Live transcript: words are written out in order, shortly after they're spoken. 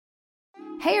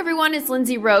Hey everyone, it's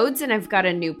Lindsay Rhodes, and I've got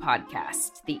a new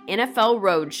podcast, the NFL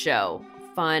Roadshow.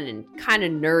 Fun and kind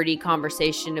of nerdy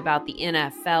conversation about the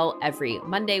NFL every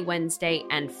Monday, Wednesday,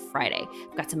 and Friday.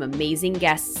 I've got some amazing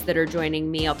guests that are joining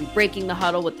me. I'll be breaking the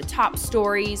huddle with the top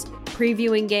stories,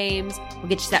 previewing games. We'll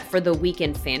get you set for the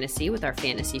weekend fantasy with our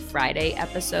Fantasy Friday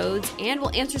episodes, and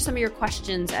we'll answer some of your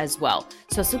questions as well.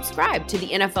 So subscribe to the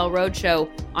NFL Roadshow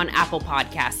on Apple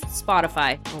Podcasts,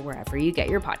 Spotify, or wherever you get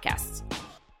your podcasts.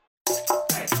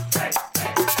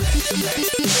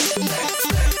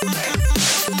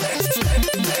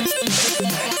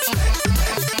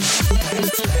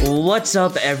 What's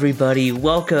up, everybody?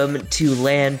 Welcome to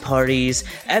LAN Parties,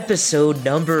 episode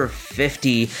number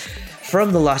 50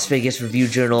 from the Las Vegas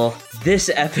Review-Journal. This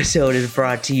episode is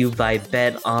brought to you by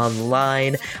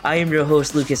BetOnline. I am your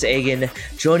host, Lucas Agan.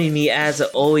 Joining me, as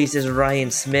always, is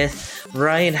Ryan Smith.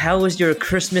 Ryan, how was your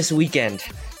Christmas weekend?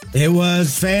 It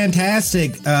was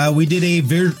fantastic. We did a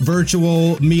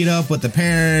virtual meetup with the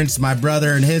parents, my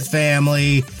brother and his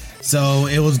family. So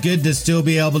it was good to still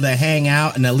be able to hang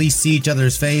out and at least see each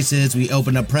other's faces. We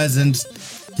opened up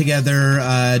presents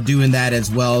together, doing that as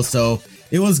well. So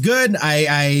it was good.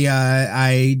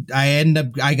 I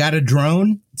got a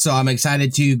drone, so I'm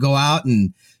excited to go out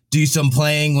and do some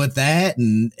playing with that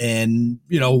and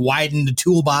widen the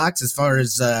toolbox as far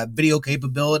as video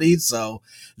capabilities. So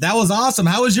that was awesome.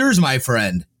 How was yours, my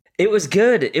friend? It was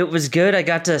good. I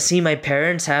got to see my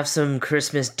parents, have some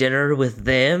Christmas dinner with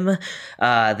them.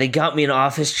 They got me an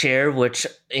office chair, which,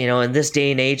 in this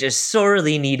day and age is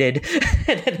sorely needed.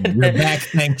 You're back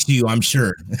thanks to you, I'm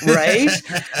sure. Right?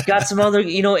 Got some other,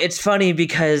 it's funny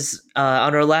because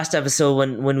on our last episode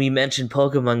when we mentioned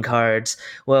Pokemon cards,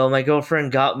 well, my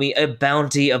girlfriend got me a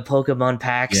bounty of Pokemon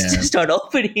packs to start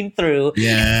opening through.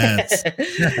 Yes.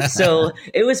 So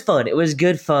it was fun. It was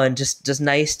good fun. Just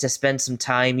nice to spend some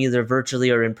time either virtually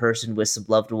or in person with some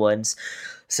loved ones.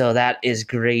 So that is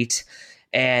great.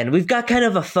 And we've got kind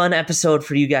of a fun episode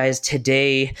for you guys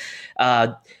today.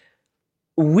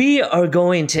 We are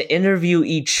going to interview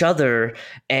each other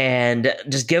and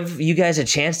just give you guys a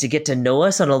chance to get to know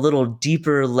us on a little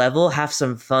deeper level, have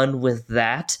some fun with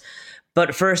that.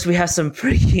 But first, we have some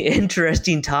pretty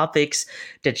interesting topics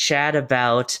to chat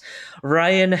about.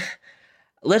 Ryan,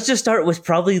 let's just start with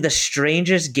probably the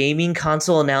strangest gaming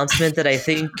console announcement that I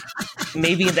think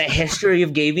maybe in the history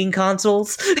of gaming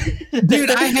consoles.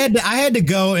 Dude, I had to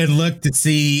go and look to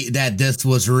see that this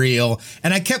was real,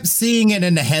 and I kept seeing it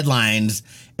in the headlines,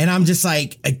 and I'm just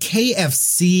like, a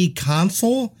KFC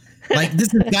console? Like,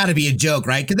 this has got to be a joke,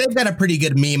 right? Because they've got a pretty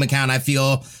good meme account, I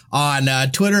feel, on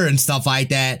Twitter and stuff like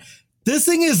that. This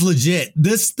thing is legit.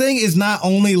 This thing is not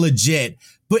only legit,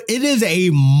 but it is a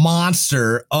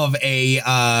monster of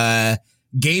a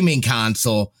gaming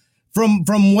console.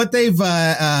 From what they've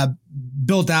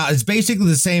built out, it's basically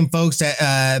the same folks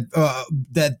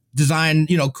that design,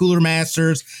 Cooler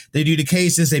Masters. They do the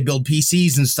cases, they build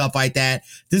PCs and stuff like that.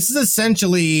 This is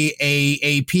essentially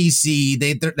a PC.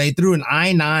 They threw an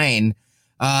i9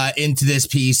 into this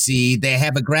PC. They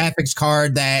have a graphics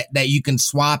card that you can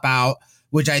swap out,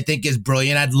 which I think is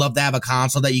brilliant. I'd love to have a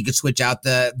console that you could switch out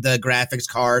the graphics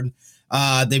card.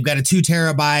 They've got a 2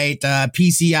 terabyte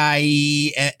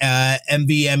PCIe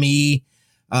NVMe.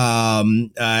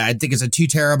 I think it's a 2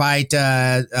 terabyte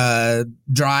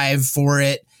drive for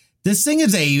it. This thing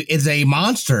is a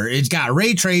monster. It's got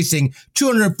ray tracing,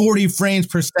 240 frames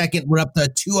per second. We're up to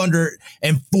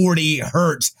 240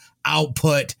 hertz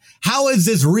output. How is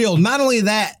this real? Not only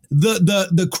that,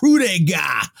 the coup de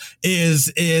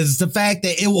grace is the fact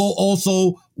that it will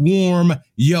also warm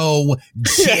yo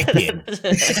chicken.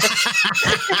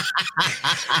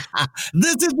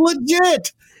 This is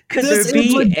legit. Could there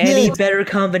be any better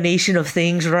combination of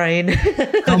things, Ryan?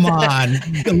 Come on.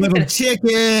 A little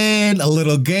chicken, a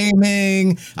little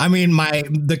gaming. I mean,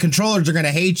 the controllers are going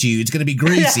to hate you. It's going to be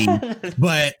greasy.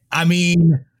 But, I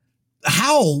mean,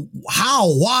 why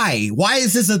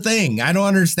is this a thing? I don't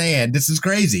understand. This is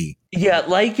crazy. Yeah,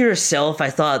 like yourself, I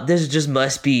thought this just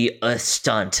must be a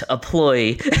stunt, a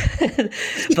ploy.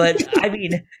 But, I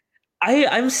mean,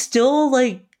 I'm still,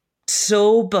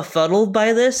 so befuddled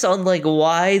by this on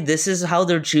why this is how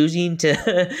they're choosing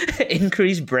to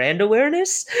increase brand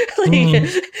awareness.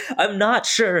 I'm not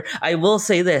sure. I will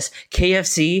say this,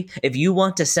 KFC, if you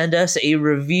want to send us a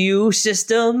review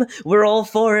system, we're all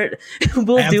for it.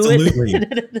 We'll do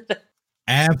it.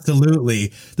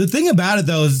 Absolutely. The thing about it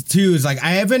though is too is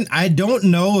I don't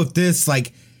know if this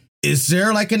is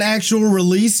there an actual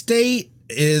release date?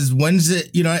 When's it,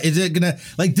 is it gonna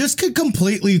this could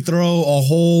completely throw a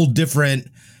whole different,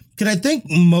 because I think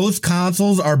most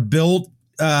consoles are built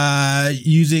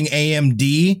using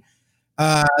AMD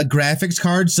graphics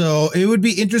card. So it would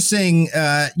be interesting,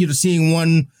 seeing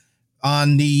one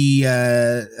on the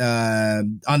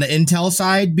Intel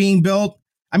side being built.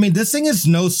 I mean, this thing is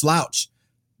no slouch,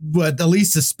 but at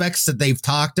least the specs that they've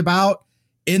talked about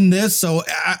in this. So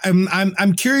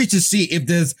I'm curious to see if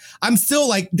this. I'm still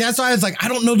like, that's why I was like, I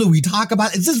don't know. Do we talk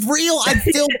about? Is this real? I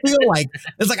still feel like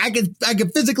it's like I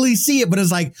could physically see it, but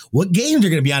it's like, what games are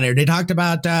going to be on there? They talked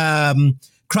about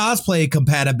crossplay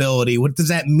compatibility. What does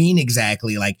that mean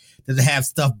exactly? Like, does it have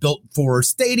stuff built for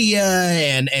Stadia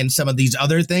and some of these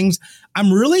other things?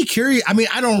 I'm really curious. I mean,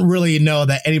 I don't really know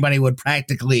that anybody would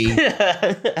practically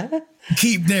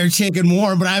keep their chicken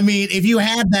warm, but I mean, if you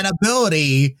had that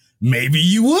ability, maybe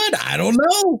you would. I don't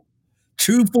know.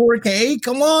 True 4K?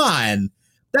 Come on.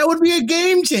 That would be a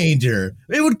game changer.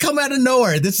 It would come out of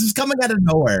nowhere. This is coming out of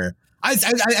nowhere. I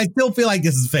still feel like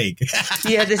this is fake.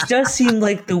 Yeah, this does seem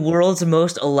like the world's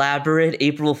most elaborate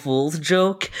April Fool's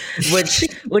joke, which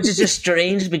is just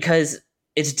strange because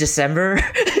it's December.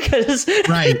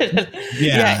 Right.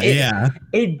 Yeah.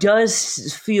 It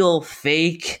does feel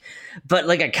fake, but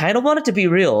like I kind of want it to be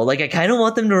real. Like I kind of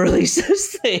want them to release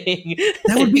this thing.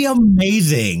 That would be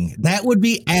amazing. That would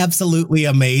be absolutely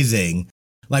amazing.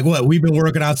 Like what? We've been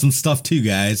working on some stuff too,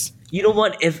 guys. You know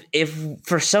what? If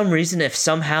for some reason, if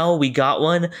somehow we got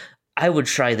one, I would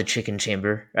try the chicken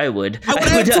chamber. I would.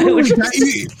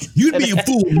 You'd be a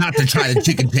fool not to try the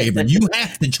chicken chamber. You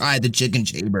have to try the chicken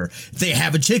chamber. They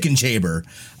have a chicken chamber.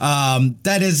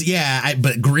 That is, yeah.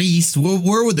 But grease,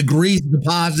 where would the grease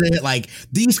deposit? Like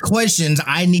these questions,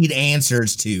 I need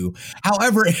answers to.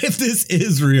 However, if this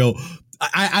is real,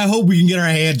 I hope we can get our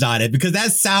hands on it because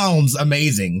that sounds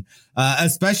amazing,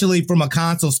 especially from a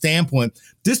console standpoint.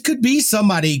 This could be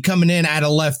somebody coming in out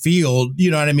of left field, you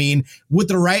know what I mean, with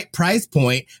the right price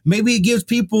point. Maybe it gives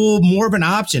people more of an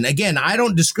option. Again, I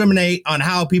don't discriminate on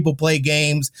how people play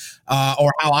games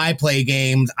or how I play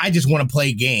games. I just want to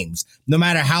play games, no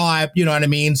matter how you know what I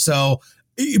mean? So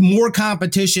more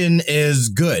competition is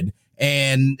good.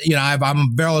 And, you know,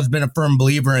 Barrel has been a firm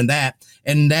believer in that.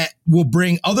 And that will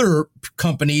bring other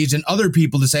companies and other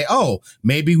people to say, oh,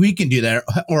 maybe we can do that.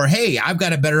 Or, hey, I've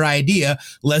got a better idea.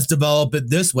 Let's develop it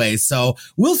this way. So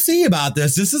we'll see about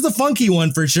this. This is a funky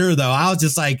one for sure, though. I was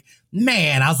just like,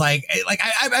 man,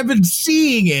 I've been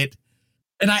seeing it.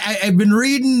 And I've been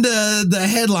reading the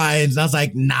headlines. And I was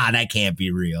like, nah, that can't be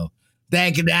real.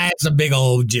 That's a big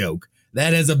old joke.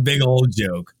 That is a big old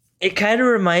joke. It kind of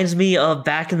reminds me of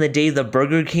back in the day, the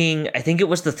Burger King, I think it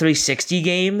was the 360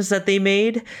 games that they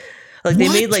made. Like they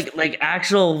made like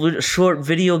actual short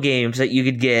video games that you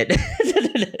could get.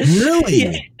 Really?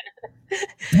 Yeah.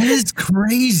 That is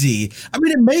crazy. I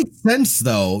mean, it makes sense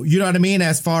though. You know what I mean?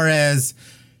 As far as,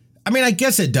 I mean, I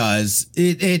guess it does.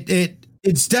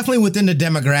 It's definitely within the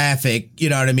demographic, you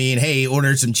know what I mean? Hey,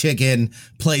 order some chicken,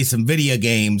 play some video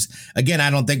games. Again, I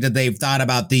don't think that they've thought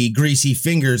about the greasy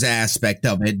fingers aspect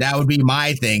of it. That would be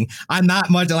my thing. I'm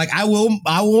not much like I will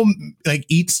like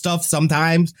eat stuff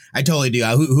sometimes. I totally do.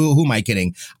 Who am I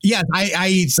kidding? Yes, I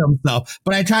eat some stuff,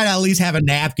 but I try to at least have a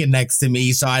napkin next to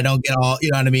me so I don't get all,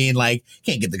 you know what I mean? Like,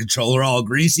 can't get the controller all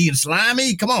greasy and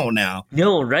slimy. Come on now.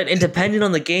 No, right? And depending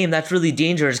on the game, that's really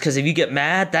dangerous because if you get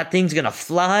mad, that thing's going to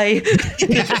fly.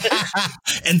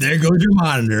 And there goes your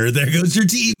monitor. There goes your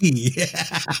TV.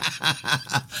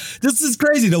 This is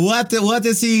crazy. Though we'll have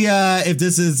to see if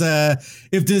this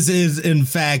is in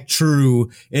fact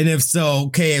true, and if so,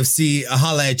 KFC,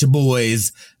 holla at your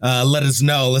boys. Let us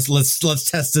know. Let's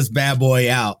test this bad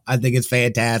boy out. I think it's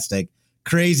fantastic.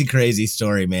 Crazy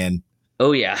story, man.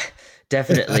 Oh yeah,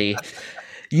 definitely.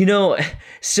 You know,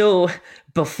 so.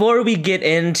 Before we get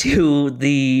into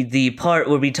the part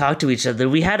where we talk to each other,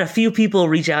 we had a few people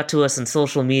reach out to us on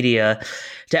social media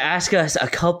to ask us a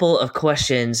couple of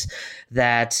questions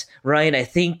that, Ryan, I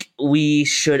think we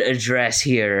should address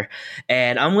here.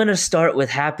 And I'm going to start with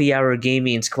Happy Hour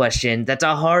Gaming's question. That's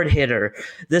a hard hitter.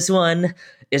 This one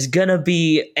is going to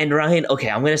be, and Ryan, okay,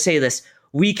 I'm going to say this.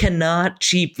 We cannot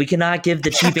give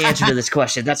the cheap answer to this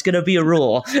question. That's going to be a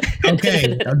rule.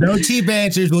 Okay. No cheap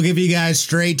answers. We'll give you guys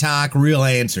straight talk, real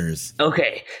answers.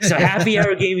 Okay. So Happy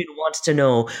Hour Gaming wants to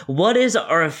know, what is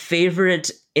our favorite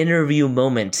interview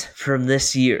moment from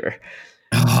this year?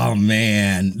 Oh,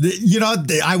 man. You know,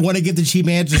 I want to get the cheap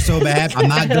answer so bad. I'm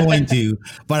not going to,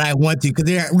 but I want to because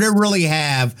there really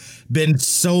have been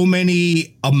so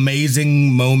many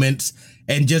amazing moments.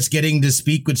 And just getting to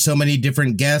speak with so many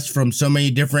different guests from so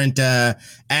many different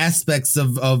aspects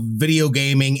of video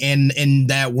gaming in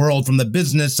that world, from the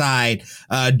business side,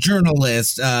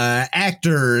 journalists,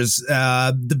 actors,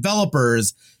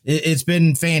 developers. It's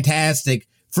been fantastic.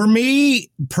 For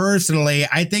me personally,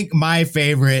 I think my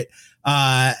favorite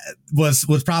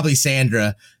was probably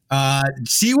Sandra.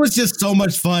 She was just so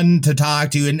much fun to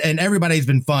talk to, and everybody's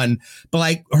been fun, but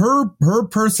like her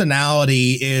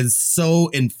personality is so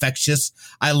infectious.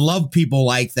 I love people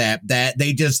like that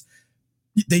they just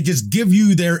give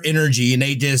you their energy, and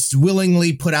they just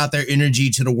willingly put out their energy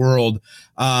to the world.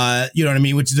 You know what I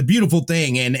mean? Which is a beautiful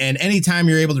thing. And anytime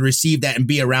you're able to receive that and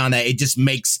be around that, it just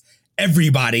makes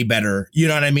everybody better. You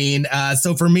know what I mean?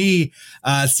 So for me,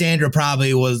 Sandra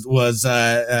probably was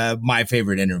my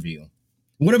favorite interview.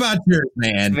 What about yours,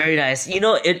 man? Very nice. You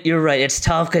know, you're right. It's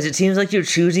tough because it seems like you're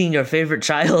choosing your favorite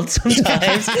child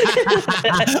sometimes.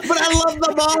 But I love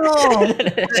them all.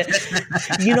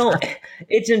 You know,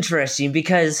 it's interesting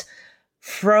because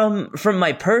from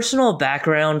my personal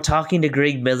background, talking to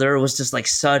Greg Miller was just like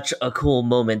such a cool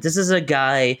moment. This is a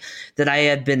guy that I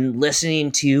had been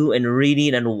listening to and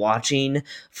reading and watching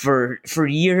for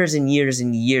years and years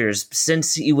and years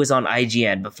since he was on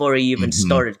IGN, before he even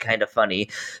started Kind of Funny.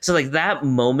 So like that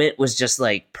moment was just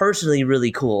like personally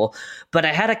really cool. But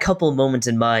I had a couple moments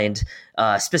in mind,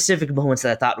 specific moments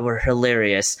that I thought were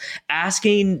hilarious.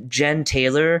 Asking Jen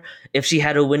Taylor if she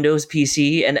had a Windows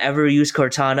PC and ever used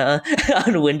Cortana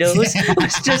on Windows was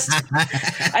just,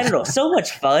 I don't know, so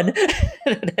much fun.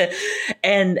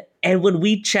 And when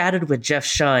we chatted with Jeff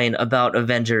Shine about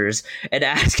Avengers and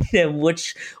asking him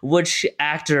which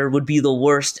actor would be the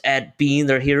worst at being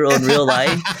their hero in real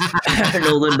life,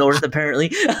 Nolan North apparently,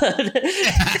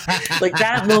 like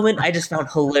that moment I just found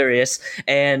hilarious,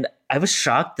 and I was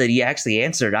shocked that he actually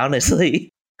answered,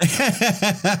 honestly.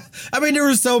 I mean, there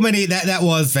were so many that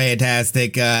was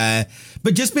fantastic.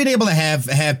 But just being able to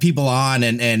have people on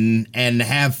and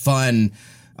have fun,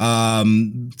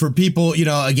 for people, you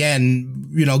know, again,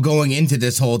 you know, going into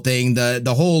this whole thing,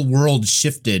 the whole world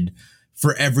shifted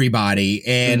for everybody.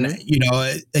 And, you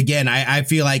know, again, I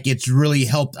feel like it's really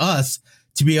helped us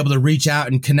to be able to reach out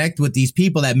and connect with these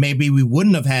people that maybe we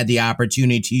wouldn't have had the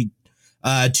opportunity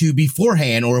to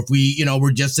beforehand, or if we, you know,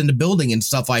 we're just in the building and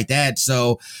stuff like that.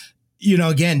 So, you know,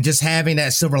 again, just having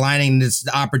that silver lining, this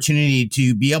opportunity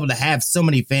to be able to have so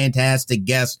many fantastic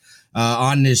guests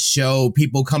on this show,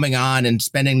 people coming on and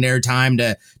spending their time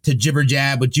to jibber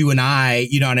jab with you and I,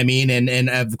 you know what I mean? And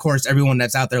of course, everyone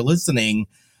that's out there listening,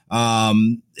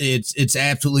 it's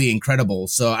absolutely incredible.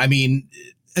 So, I mean,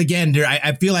 again,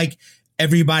 I feel like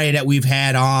everybody that we've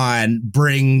had on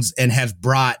brings and has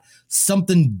brought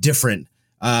something different,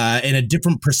 in a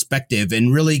different perspective,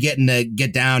 and really getting to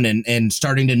get down and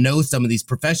starting to know some of these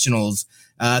professionals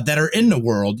that are in the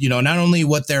world, you know, not only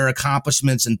what their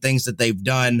accomplishments and things that they've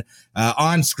done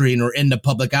on screen or in the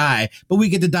public eye, but we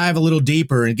get to dive a little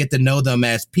deeper and get to know them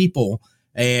as people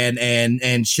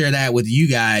and share that with you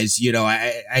guys. You know,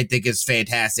 I think it's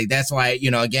fantastic. That's why, you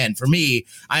know, again, for me,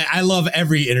 I love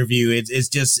every interview.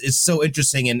 It's so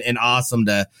interesting and awesome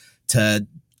to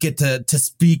get to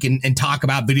speak and talk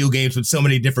about video games with so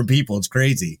many different people. It's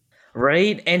crazy.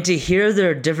 Right. And to hear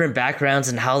their different backgrounds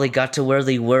and how they got to where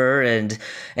they were, and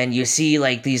you see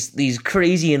like these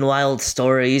crazy and wild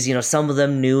stories. You know, some of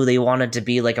them knew they wanted to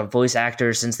be like a voice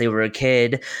actor since they were a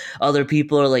kid. Other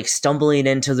people are like stumbling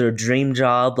into their dream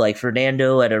job, like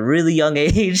Fernando at a really young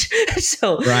age.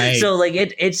 So like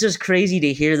it's just crazy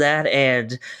to hear that.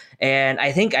 And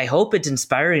I hope it's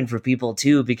inspiring for people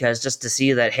too, because just to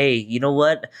see that, hey, you know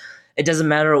what? It doesn't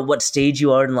matter what stage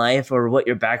you are in life or what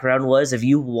your background was. If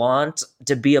you want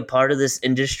to be a part of this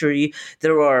industry,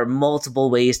 there are multiple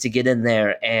ways to get in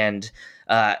there. And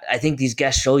I think these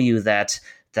guests show you that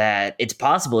it's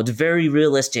possible. It's very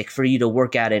realistic for you to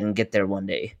work at it and get there one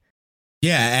day.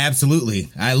 Yeah, absolutely.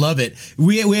 I love it.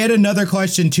 We had another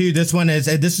question too. This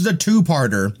is a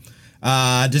two-parter.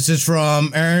 This is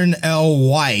from Aaron L.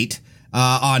 White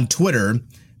on Twitter,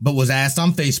 but was asked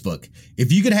on Facebook.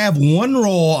 If you could have one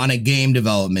role on a game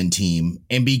development team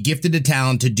and be gifted the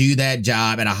talent to do that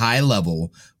job at a high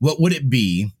level, what would it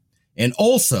be? And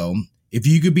also, if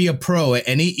you could be a pro at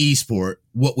any esport,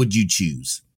 what would you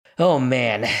choose? Oh,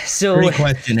 man. So great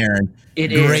question, Aaron.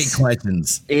 Great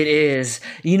questions. It is.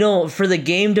 You know, for the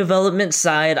game development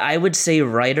side, I would say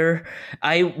writer.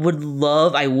 I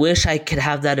wish I could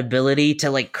have that ability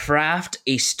to like craft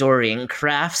a story and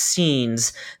craft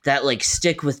scenes that like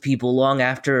stick with people long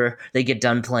after they get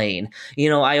done playing. You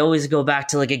know, I always go back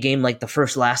to like a game like the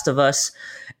first Last of Us,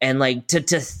 and like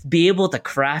to be able to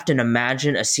craft and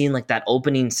imagine a scene like that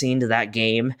opening scene to that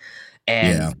game.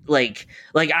 And like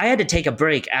I had to take a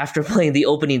break after playing the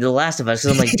opening to The Last of Us.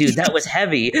 So I'm like, dude, that was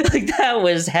heavy. Like that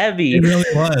was heavy. It really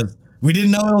was. We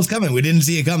didn't know it was coming. We didn't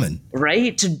see it coming.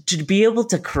 Right? To be able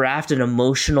to craft an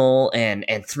emotional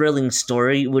and thrilling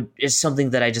story is something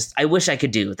that I wish I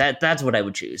could do. That's what I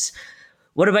would choose.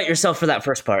 What about yourself for that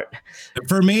first part?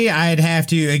 For me, I'd have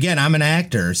to, again, I'm an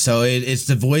actor, so it's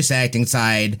the voice acting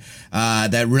side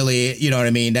that really, you know what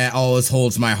I mean, that always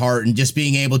holds my heart, and just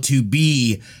being able to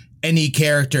be any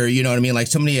character, you know what I mean? Like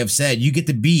so many have said, you get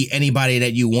to be anybody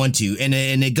that you want to. And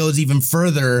it goes even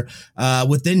further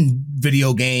within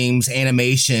video games,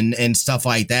 animation, and stuff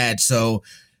like that. So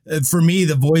for me,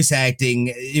 the voice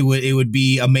acting, it would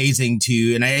be amazing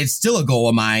to, and it's still a goal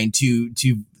of mine to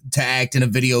act in a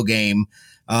video game.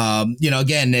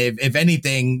 Again, if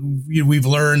anything, we've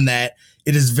learned that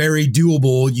it is very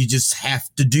doable. You just have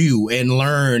to do and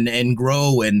learn and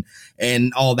grow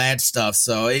and all that stuff.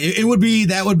 So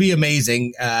that would be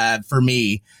amazing for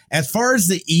me. As far as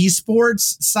the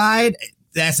esports side,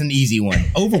 that's an easy one.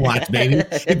 Overwatch, baby.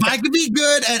 If I could be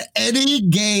good at any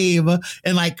game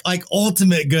and like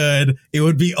ultimate good, it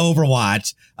would be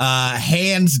Overwatch.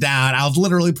 Hands down. I was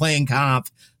literally playing comp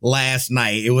last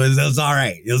night. It was all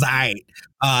right. It was all right.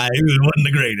 It wasn't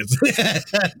the greatest,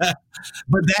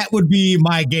 but that would be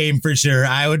my game for sure.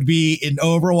 I would be in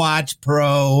Overwatch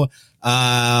Pro,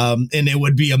 and it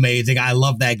would be amazing. I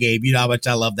love that game. You know how much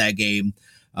I love that game,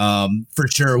 for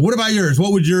sure. What about yours?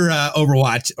 What would your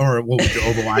Overwatch, or what would your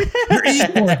Overwatch? Your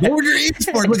esports. What would your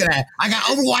esports? Look at that. I got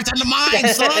Overwatch on the mind,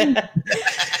 son.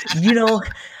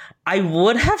 I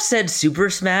would have said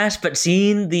Super Smash, but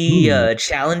seeing the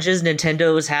challenges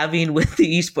Nintendo is having with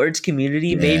the esports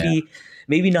community,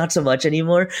 maybe not so much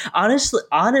anymore.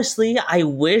 Honestly, I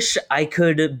wish I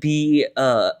could be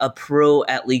a pro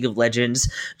at League of Legends,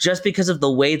 just because of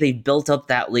the way they built up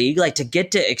that league. Like, to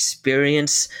get to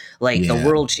experience the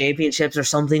World Championships or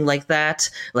something like that,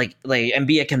 like and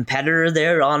be a competitor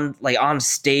there on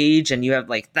stage, and you have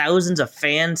thousands of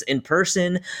fans in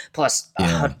person, plus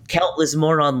countless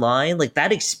more online. Like,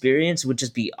 that experience would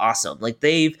just be awesome.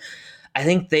 I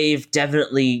think they've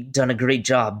definitely done a great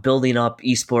job building up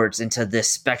esports into this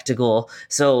spectacle.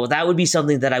 So that would be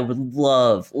something that I would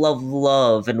love,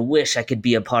 and wish I could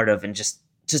be a part of and just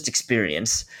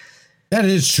experience. That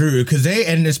is true, because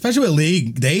and especially with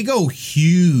League, they go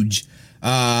huge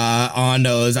on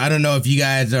those. I don't know if you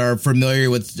guys are familiar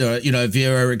with, if you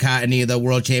ever caught any of the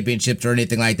World Championships or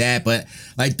anything like that, but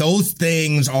those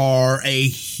things are a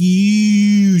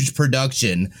huge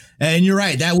production. And you're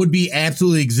right, that would be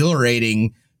absolutely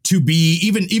exhilarating to be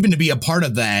even to be a part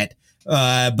of that.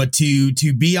 But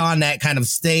to be on that kind of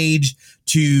stage,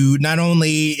 to not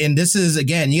only, and this is,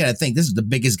 again, you got to think, this is the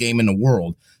biggest game in the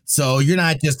world. So you're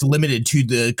not just limited to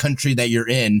the country that you're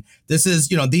in. This is,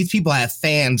 these people have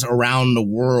fans around the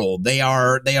world. They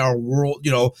are world,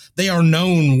 they are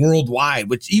known worldwide,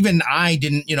 which even I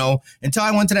didn't, until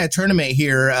I went to that tournament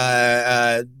here,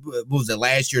 what was it,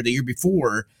 last year, the year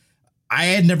before, I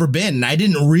had never been, and I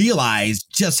didn't realize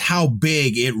just how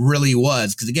big it really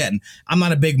was. Because again, I'm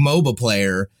not a big MOBA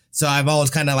player, so I've always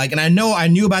kind of and I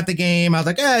knew about the game. I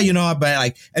was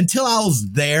but until I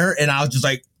was there, and I was just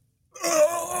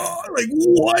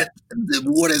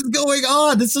what is going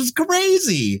on? This is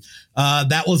crazy.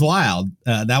 That was wild.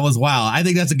 I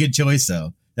think that's a good choice,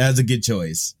 though. That was a good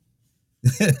choice.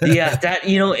 Yeah, that,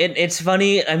 it's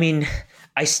funny. I mean,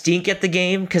 I stink at the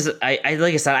game because I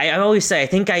like I said, I always say I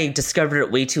think I discovered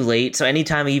it way too late. So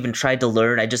anytime I even tried to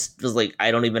learn, I just was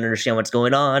I don't even understand what's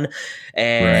going on,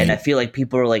 and I feel like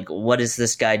people are like, "What is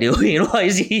this guy doing? Why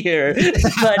is he here?"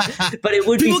 But it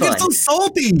would people be fun. People get so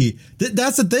salty.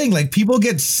 That's the thing. People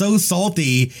get so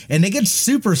salty, and they get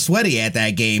super sweaty at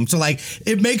that game. So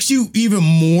it makes you even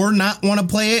more not want to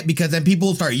play it, because then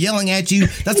people start yelling at you.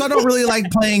 That's why I don't really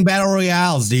like playing battle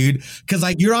royales, dude. Because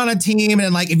you're on a team,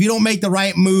 and if you don't make the right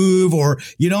move or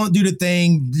you don't do the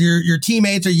thing, your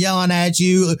teammates are yelling at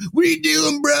you. What are you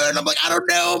doing, bro? And I'm I don't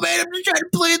know, man. I'm just trying to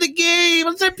play the game.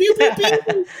 I'm saying, pew, pew,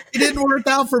 pew. It didn't work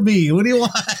out for me. What do you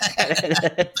want?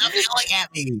 Stop yelling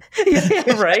at me.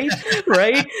 Yeah, right.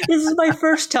 This is my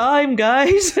first time,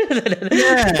 guys.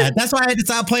 Yeah, that's why I had to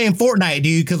stop playing Fortnite,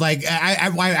 dude. Because I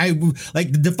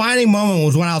the defining moment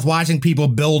was when I was watching people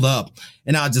build up.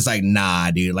 And I was just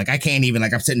nah, dude. I can't even,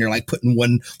 I'm sitting there putting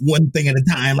one thing at a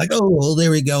time. Oh,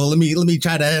 there we go. Let me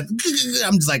try to.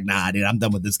 I'm just nah, dude. I'm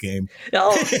done with this game.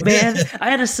 Oh man, I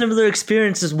had a similar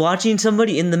experience as watching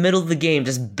somebody in the middle of the game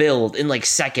just build in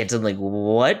seconds. I'm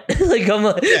what? All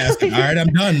right,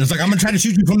 I'm done. It's I'm gonna try to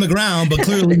shoot you from the ground, but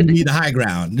clearly you need the high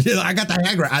ground. I got the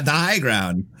high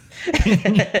ground.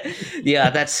 Yeah,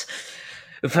 that's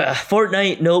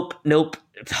Fortnite. Nope.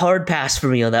 Hard pass for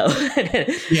me on that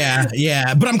one.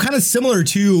 Yeah. But I'm kind of similar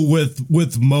too with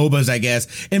MOBAs, I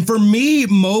guess. And for me,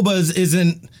 MOBAs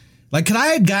isn't cause I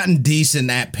had gotten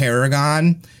decent at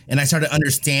Paragon, and I started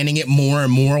understanding it more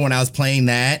and more when I was playing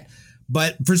that.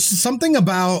 But for something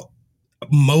about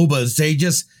MOBAs, they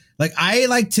just Like I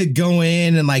like to go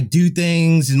in and like do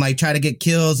things and like try to get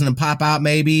kills and then pop out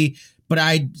maybe. But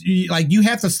you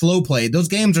have to slow play. Those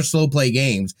games are slow play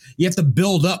games. You have to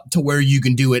build up to where you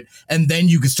can do it, and then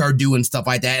you can start doing stuff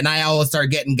like that. And I always start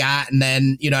getting got, and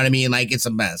then you know what I mean. Like it's a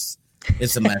mess.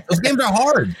 It's a mess. Those games are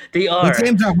hard. They are. Those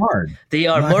games are hard. They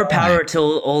are. More power to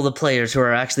all the players who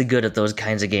are actually good at those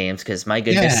kinds of games. Because my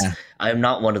goodness, I'm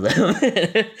not one of them.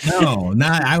 No,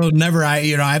 not. I will never.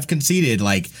 I've conceded.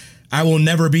 Like I will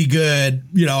never be good.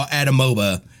 At a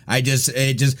MOBA.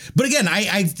 But again,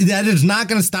 I that is not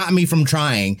going to stop me from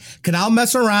trying. Cause I'll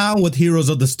mess around with Heroes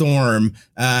of the Storm.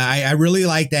 I really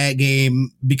like that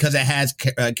game because it has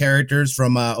characters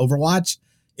from Overwatch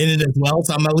in it as well.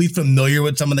 So I'm at least familiar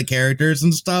with some of the characters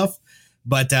and stuff.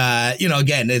 But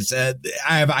again, it's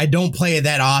I don't play it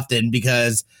that often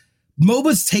because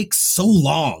MOBAs take so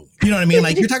long. You know what I mean?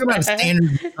 Like you're talking about a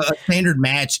standard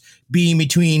match being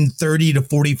between 30 to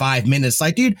 45 minutes.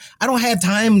 Like, dude, I don't have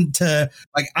time to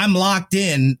I'm locked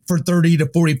in for 30 to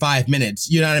 45 minutes.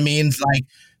 You know what I mean? It's like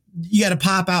you got to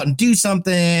pop out and do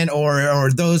something or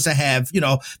those that have,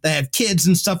 that have kids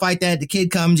and stuff like that. The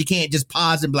kid comes, you can't just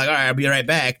pause and be like, all right, I'll be right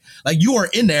back. Like you are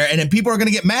in there and then people are going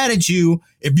to get mad at you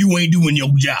if you ain't doing your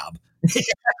job.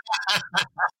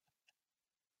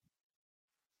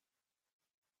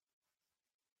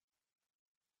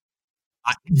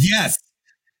 Yes.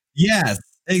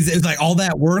 It's like all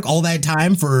that work, all that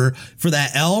time for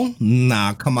that L.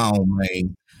 Nah, come on,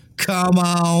 man. Come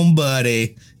on,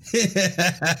 buddy.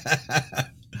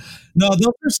 No,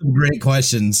 those are some great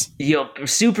questions. Yo,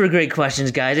 super great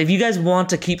questions, guys. If you guys want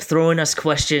to keep throwing us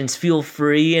questions, feel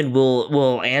free, and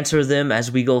we'll answer them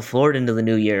as we go forward into the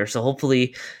new year. So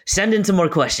hopefully, send in some more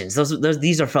questions.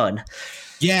 These are fun.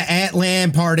 Yeah, at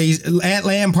LAN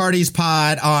Parties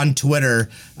Pod on Twitter.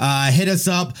 Hit us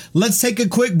up. Let's take a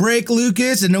quick break,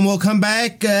 Lucas, and then we'll come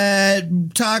back,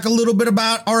 talk a little bit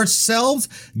about ourselves,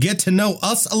 get to know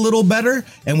us a little better,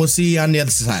 and we'll see you on the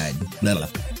other side.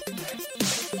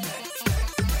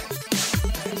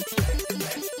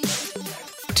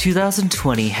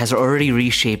 2020 has already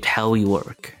reshaped how we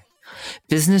work.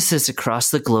 Businesses across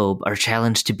the globe are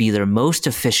challenged to be their most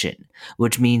efficient,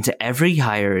 which means every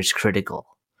hire is critical.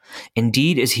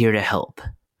 Indeed is here to help.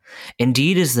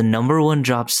 Indeed is the #1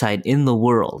 job site in the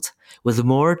world, with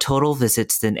more total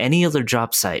visits than any other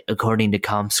job site according to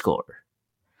Comscore.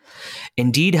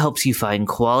 Indeed helps you find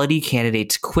quality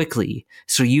candidates quickly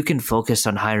so you can focus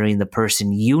on hiring the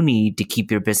person you need to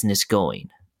keep your business going.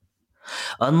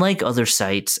 Unlike other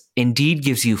sites, Indeed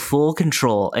gives you full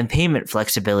control and payment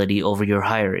flexibility over your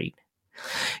hiring.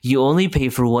 You only pay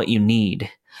for what you need.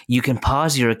 You can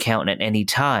pause your account at any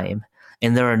time,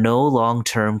 and there are no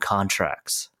long-term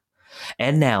contracts.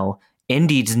 And now,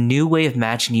 Indeed's new way of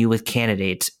matching you with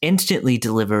candidates instantly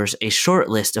delivers a short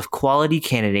list of quality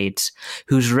candidates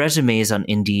whose resumes on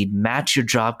Indeed match your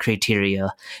job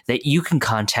criteria that you can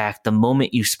contact the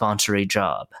moment you sponsor a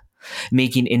job,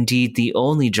 making Indeed the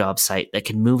only job site that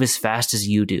can move as fast as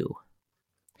you do.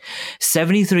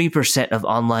 73% of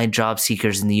online job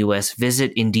seekers in the US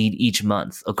visit Indeed each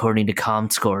month, according to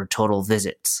Comscore total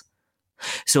visits.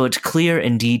 So it's clear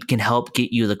Indeed can help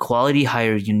get you the quality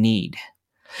hire you need.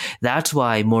 That's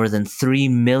why more than 3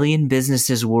 million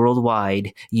businesses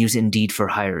worldwide use Indeed for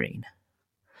hiring.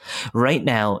 Right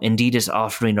now, Indeed is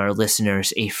offering our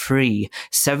listeners a free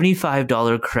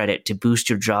 $75 credit to boost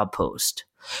your job post,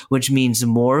 which means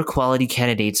more quality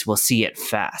candidates will see it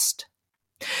fast.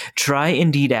 Try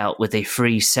Indeed out with a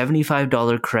free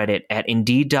 $75 credit at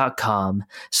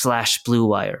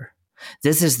Indeed.com/BlueWire.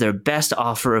 This is their best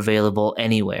offer available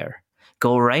anywhere.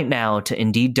 Go right now to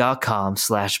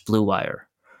Indeed.com/BlueWire.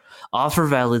 Offer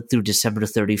valid through December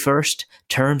 31st.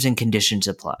 Terms and conditions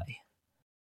apply.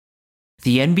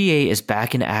 The NBA is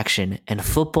back in action and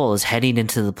football is heading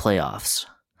into the playoffs.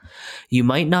 You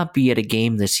might not be at a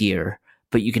game this year,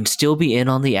 but you can still be in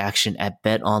on the action at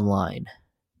BetOnline.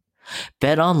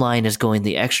 BetOnline is going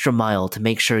the extra mile to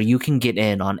make sure you can get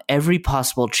in on every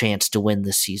possible chance to win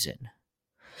this season.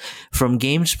 From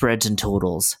game spreads and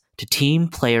totals to team,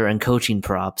 player, and coaching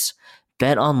props,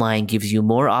 BetOnline gives you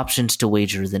more options to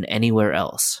wager than anywhere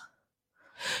else.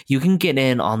 You can get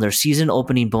in on their season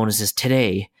opening bonuses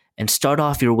today and start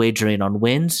off your wagering on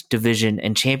wins, division,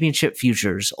 and championship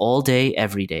futures all day,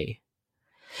 every day.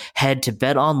 Head to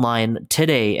BetOnline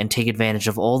today and take advantage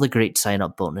of all the great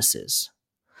sign-up bonuses.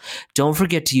 Don't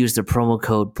forget to use the promo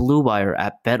code BlueWire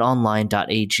at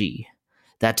betonline.ag.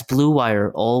 That's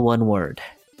BlueWire, all one word.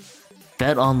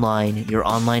 BetOnline, your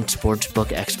online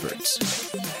sportsbook experts.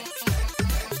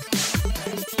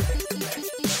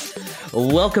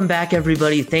 Welcome back,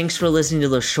 everybody. Thanks for listening to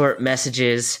those short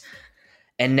messages.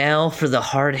 And now for the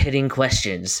hard-hitting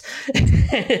questions.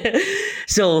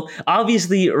 So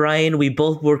obviously, Ryan, we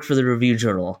both work for the Review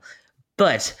Journal,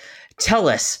 but tell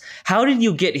us, how did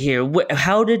you get here?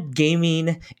 How did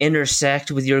gaming intersect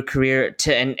with your career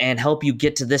and help you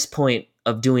get to this point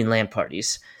of doing LAN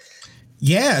parties?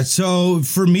 Yeah, so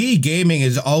for me, gaming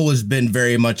has always been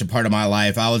very much a part of my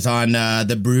life. I was on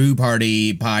the Brew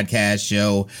Party podcast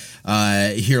show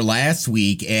here last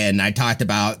week, and I talked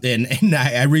about, and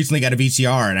I recently got a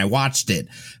VCR and I watched it,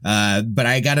 but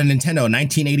I got a Nintendo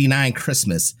 1989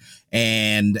 Christmas.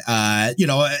 And,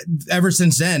 ever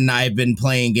since then, I've been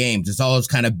playing games. It's always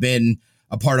kind of been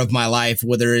a part of my life,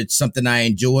 whether it's something I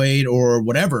enjoyed or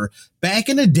whatever. Back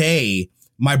in the day,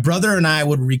 my brother and I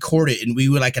would record it and we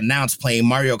would announce playing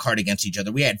Mario Kart against each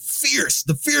other. We had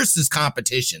the fiercest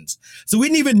competitions. So we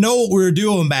didn't even know what we were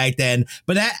doing back then.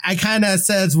 But that I kind of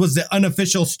says was the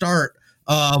unofficial start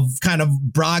of kind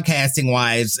of broadcasting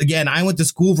wise. Again, I went to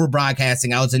school for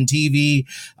broadcasting. I was in TV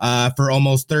for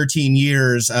almost 13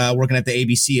 years, working at the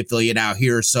ABC affiliate out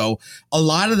here. So a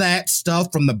lot of that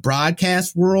stuff from the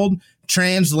broadcast world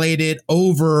translated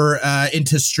over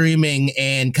into streaming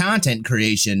and content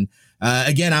creation.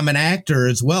 Again, I'm an actor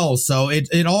as well. So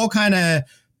it all kind of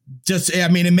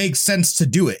it makes sense to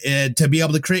do it, to be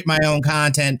able to create my own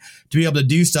content, to be able to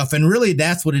do stuff. And really,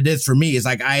 that's what it is for me, is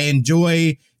I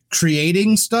enjoy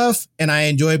creating stuff and I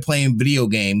enjoy playing video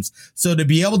games. So to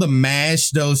be able to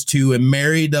mash those two and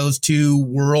marry those two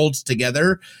worlds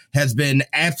together has been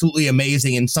absolutely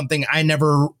amazing, and something I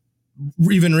never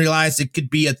even realized it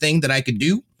could be a thing that I could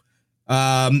do.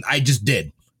 I just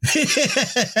did.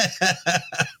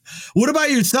 What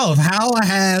about yourself? How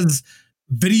has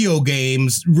video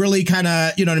games really kind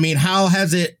of, how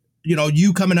has it,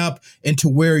 you coming up into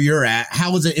where you're at,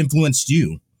 how has it influenced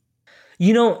you?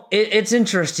 It's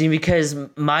interesting because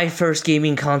my first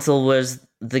gaming console was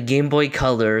the Game Boy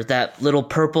Color, that little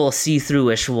purple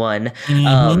see-through-ish one.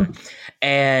 Mm-hmm.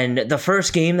 And the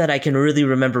first game that I can really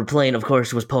remember playing, of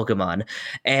course, was Pokemon.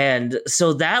 And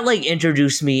so that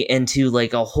introduced me into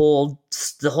the whole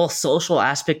social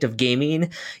aspect of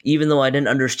gaming, even though I didn't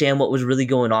understand what was really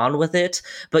going on with it.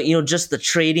 But, just the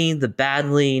trading, the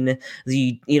battling,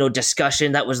 the,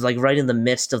 discussion that was right in the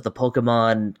midst of the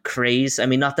Pokemon craze. I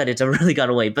mean, not that it's really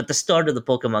gone away, but the start of the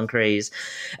Pokemon craze.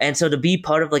 And so to be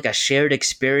part of a shared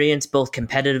experience, both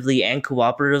competitively and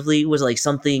cooperatively, was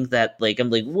something that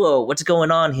I'm whoa, what's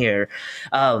going on here?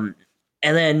 And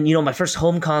then, my first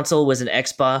home console was an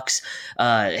Xbox.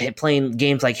 Playing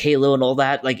games like Halo and all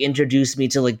that, introduced me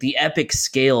to the epic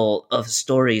scale of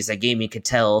stories that gaming could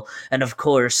tell. And of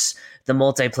course, the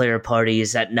multiplayer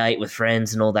parties at night with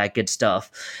friends and all that good stuff.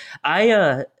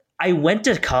 I went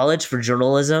to college for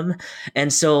journalism.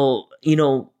 And so,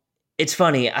 it's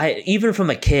funny. Even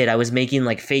from a kid, I was making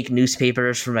fake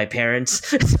newspapers for my parents.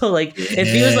 So it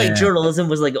feels like journalism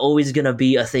was always going to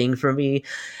be a thing for me.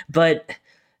 But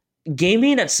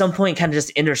gaming at some point kind of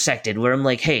just intersected where I'm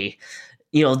hey,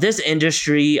 this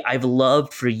industry I've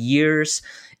loved for years.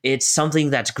 It's something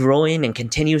that's growing and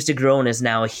continues to grow and is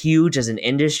now huge as an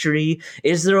industry.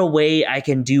 Is there a way I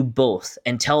can do both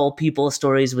and tell people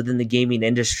stories within the gaming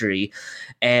industry?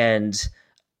 And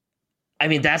I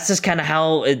mean, that's just kind of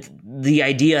how the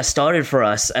idea started for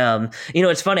us.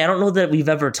 It's funny. I don't know that we've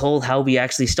ever told how we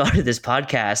actually started this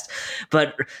podcast,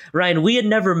 but Ryan, we had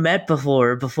never met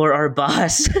before our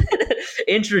boss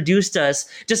introduced us,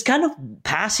 just kind of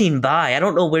passing by. I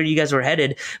don't know where you guys were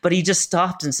headed, but he just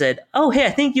stopped and said, "Oh, hey, I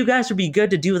think you guys would be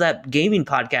good to do that gaming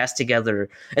podcast together."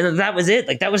 And then that was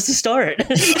it. That was the start.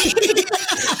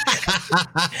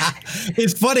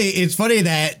 It's funny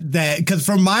that because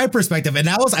from my perspective, and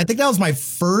I think that was my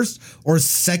first or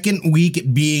second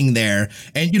week being there,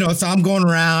 and so I'm going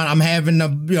around, I'm having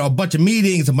a bunch of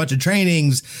meetings, a bunch of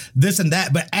trainings, this and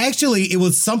that, but actually it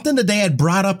was something that they had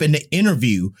brought up in the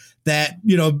interview that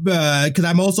because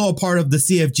I'm also a part of the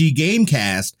CFG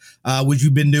Gamecast, which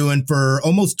we've been doing for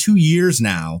almost 2 years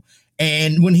now.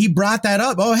 And when he brought that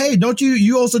up, oh, hey, don't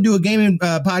you also do a gaming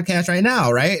podcast right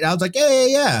now, right? And I was like,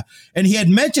 yeah. And he had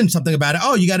mentioned something about it.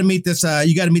 Oh, you got to meet this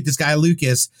guy,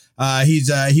 Lucas.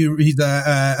 He's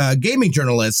a gaming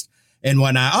journalist and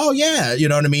whatnot. Oh, yeah. You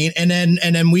know what I mean? And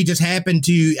then we just happened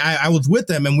to, I was with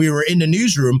them and we were in the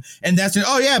newsroom, and that's it.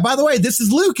 Oh, yeah, by the way, this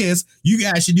is Lucas. You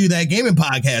guys should do that gaming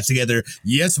podcast together.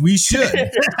 Yes, we should.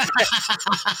 And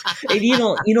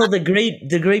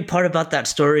the great part about that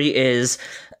story is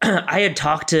I had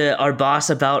talked to our boss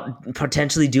about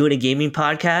potentially doing a gaming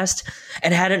podcast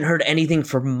and hadn't heard anything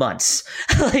for months.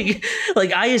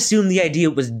 like I assumed the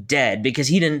idea was dead because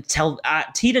he didn't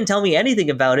tell me anything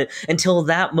about it until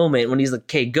that moment when he's like,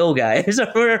 "Okay, go guys."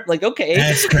 We're like, "Okay."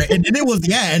 That's great. And it was,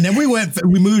 yeah. And then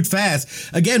we moved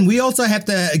fast. Again, we also have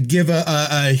to give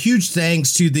a huge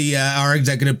thanks to our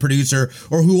executive producer,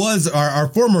 or who was our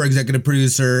former executive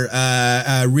producer,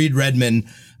 Reed Redman.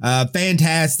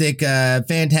 Fantastic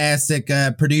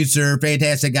producer,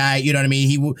 fantastic guy. You know what I mean?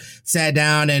 He sat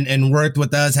down and worked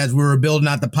with us as we were building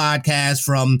out the podcast,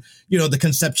 from, the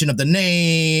conception of the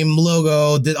name,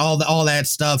 logo, all that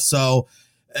stuff. So,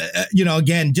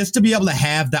 again, just to be able to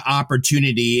have the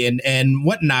opportunity, and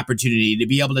what an opportunity to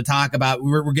be able to talk about,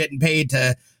 we're getting paid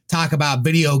to talk about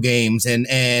video games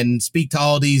and speak to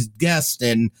all these guests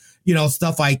and,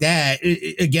 stuff like that.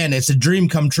 Again, it's a dream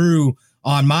come true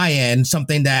on my end,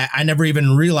 something that I never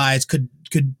even realized could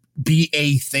be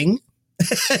a thing,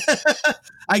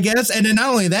 I guess. And then not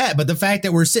only that, but the fact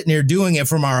that we're sitting here doing it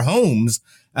from our homes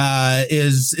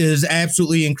is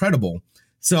absolutely incredible.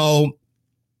 So,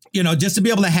 just to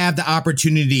be able to have the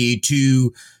opportunity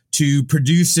to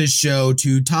produce this show,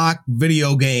 to talk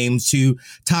video games, to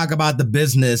talk about the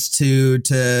business,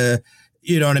 to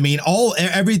you know what I mean?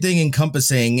 Everything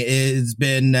encompassing has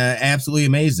been absolutely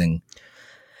amazing.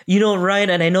 Ryan,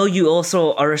 and I know you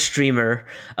also are a streamer.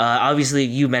 Obviously,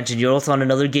 you mentioned you're also on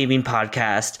another gaming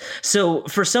podcast. So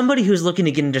for somebody who's looking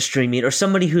to get into streaming, or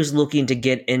somebody who's looking to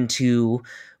get into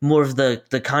more of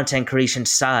the content creation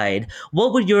side,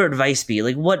 what would your advice be?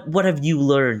 Like, what have you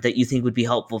learned that you think would be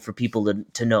helpful for people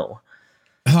to know?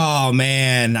 Oh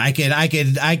man, I could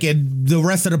the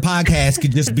rest of the podcast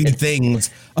could just be things.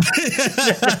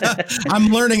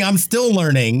 I'm still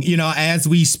learning, as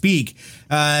we speak.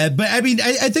 But I mean,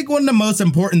 I think one of the most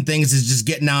important things is just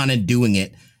getting on and doing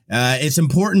it. It's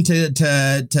important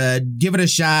to give it a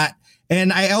shot.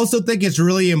 And I also think it's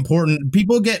really important.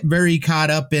 People get very caught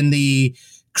up in the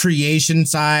creation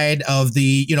side of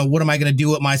the, what am I going to do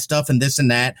with my stuff and this and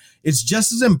that. It's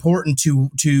just as important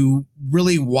to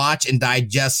really watch and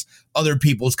digest other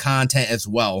people's content as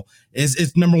well.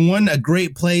 It's number one, a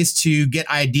great place to get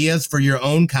ideas for your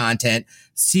own content,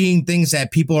 seeing things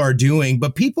that people are doing,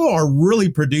 but people are really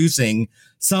producing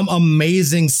some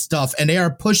amazing stuff, and they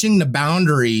are pushing the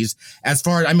boundaries as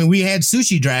far as, we had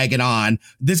Sushi Dragon on.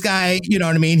 This guy, you know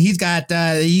what I mean? He's got,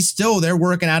 they're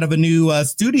working out of a new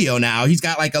studio now. He's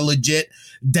got like a legit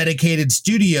dedicated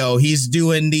studio. He's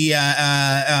doing the,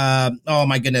 oh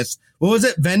my goodness. What was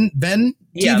it? Ven TV?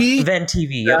 Yeah, Ven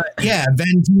TV. Yeah,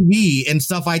 Ven TV and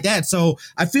stuff like that. So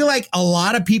I feel like a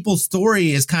lot of people's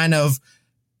story is kind of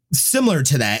similar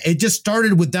to that. It just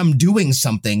started with them doing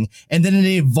something, and then it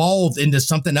evolved into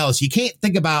something else. You can't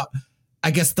think about,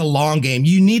 I guess, the long game.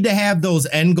 You need to have those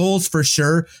end goals for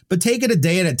sure, but take it a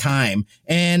day at a time.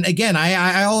 And again,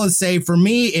 I always say, for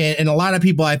me, and a lot of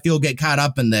people I feel get caught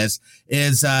up in this,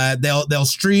 is they'll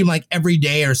stream like every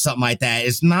day or something like that.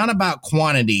 It's not about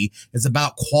quantity, it's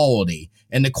about quality.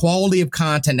 And the quality of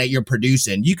content that you're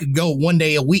producing. You could go one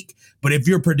day a week, but if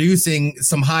you're producing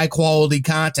some high quality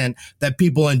content that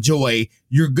people enjoy,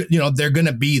 they're going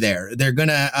to be there. They're going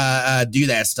to do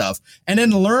that stuff. And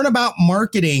then learn about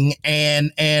marketing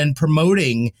and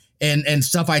promoting and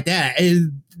stuff like that.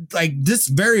 Like this,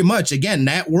 very much, again,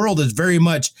 that world is very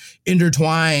much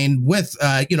intertwined with,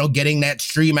 getting that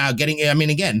stream out,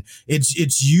 again,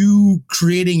 it's you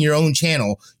creating your own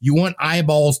channel. You want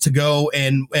eyeballs to go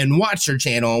and watch your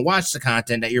channel and watch the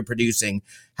content that you're producing.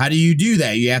 How do you do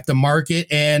that? You have to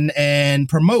market and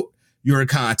promote your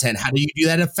content. How do you do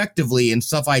that effectively and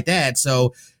stuff like that?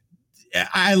 So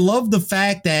I love the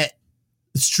fact that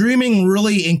streaming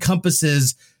really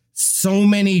encompasses so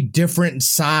many different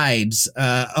sides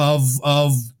of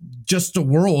just the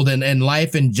world and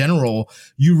life in general.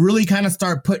 You really kind of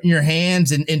start putting your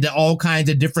hands into all kinds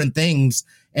of different things.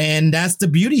 And that's the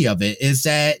beauty of it, is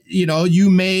that, you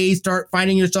may start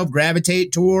finding yourself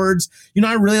gravitate towards,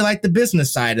 I really like the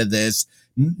business side of this.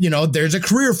 There's a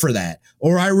career for that.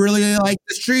 Or I really like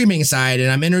the streaming side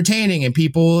and I'm entertaining and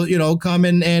people, come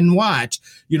and watch.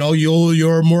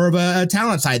 You're more of a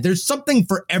talent side. There's something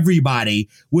for everybody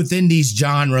within these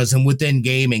genres and within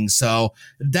gaming. So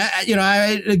that,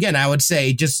 I would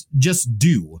say just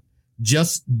do.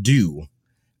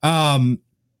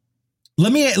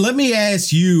 Let me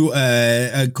ask you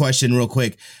a question real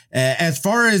quick. As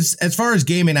far as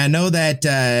gaming, I know that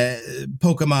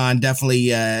Pokemon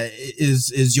definitely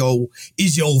is your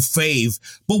fave.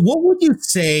 But what would you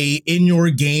say in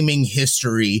your gaming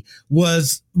history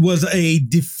was a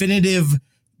definitive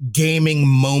gaming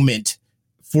moment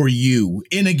for you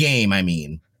in a game? I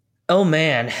mean, Oh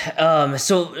man.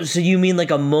 So you mean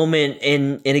like a moment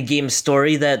in a game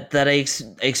story that I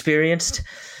experienced?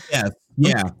 Yeah.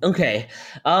 Yeah. Okay.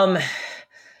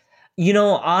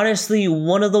 Honestly,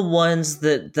 one of the ones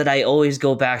that I always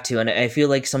go back to, and I feel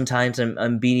like sometimes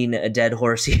I'm beating a dead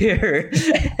horse here,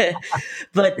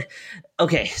 but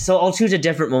okay, so I'll choose a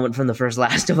different moment from the first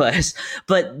Last of Us.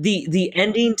 But the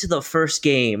ending to the first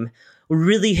game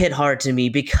really hit hard to me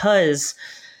because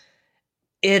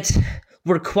it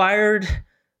required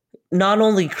not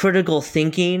only critical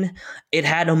thinking, it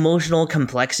had emotional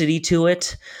complexity to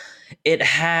it. It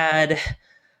had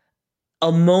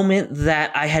a moment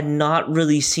that I had not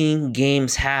really seen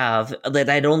games have,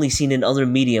 that I'd only seen in other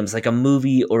mediums, like a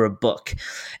movie or a book.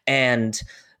 And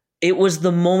it was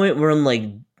the moment where I'm like,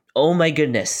 oh my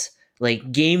goodness,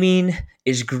 like gaming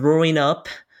is growing up.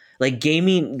 Like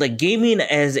gaming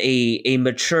as a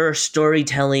mature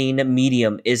storytelling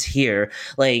medium is here.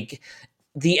 Like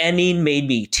the ending made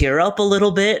me tear up a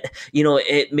little bit.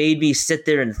 It made me sit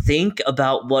there and think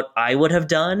about what I would have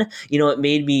done. It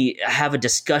made me have a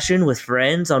discussion with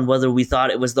friends on whether we thought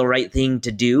it was the right thing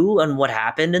to do and what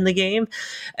happened in the game.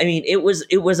 I mean, it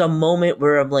was a moment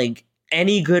where I'm like,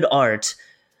 any good art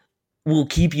will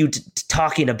keep you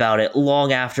talking about it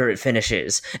long after it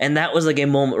finishes. And that was like a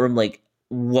moment where I'm like,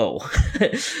 whoa,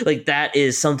 like that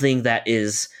is something that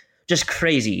is just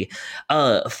crazy.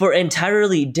 For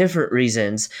entirely different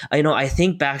reasons, I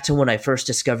think back to when I first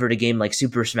discovered a game like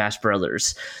Super Smash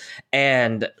Brothers,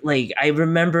 and like I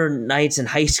remember nights in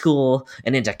high school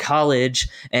and into college,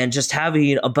 and just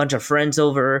having a bunch of friends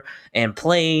over and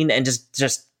playing, and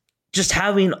just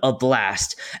having a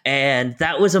blast. And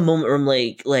that was a moment where I'm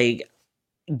like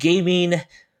gaming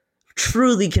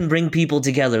truly can bring people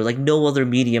together like no other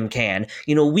medium can.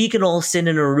 We can all sit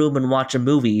in a room and watch a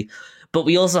movie, but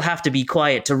we also have to be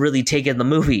quiet to really take in the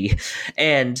movie.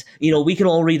 And, we can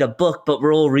all read a book, but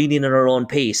we're all reading at our own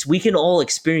pace. We can all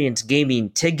experience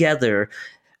gaming together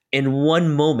in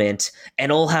one moment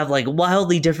and all have like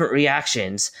wildly different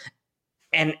reactions.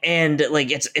 And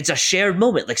like it's a shared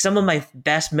moment. Like some of my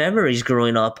best memories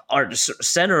growing up are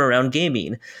centered around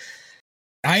gaming.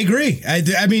 I agree.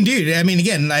 I mean, dude,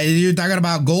 again, you're talking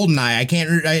about GoldenEye. I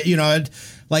can't,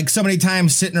 like so many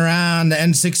times sitting around the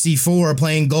N64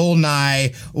 playing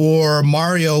GoldenEye or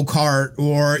Mario Kart,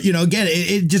 or, again,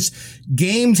 it just,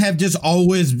 games have just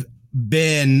always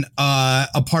been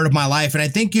a part of my life. And I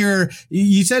think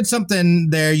you said something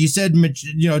there. You said,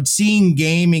 seeing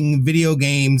video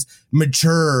games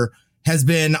mature has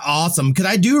been awesome, because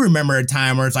I do remember a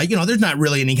time where it's like, there's not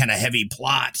really any kind of heavy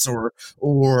plots or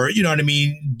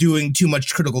doing too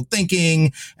much critical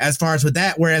thinking as far as with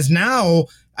that. Whereas now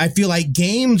I feel like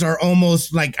games are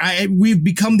almost like we've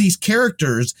become these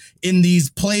characters in these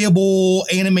playable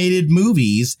animated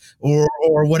movies or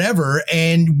whatever,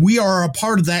 and we are a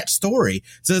part of that story.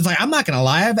 So it's like, I'm not gonna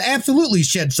lie, I've absolutely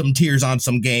shed some tears on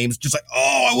some games, just like,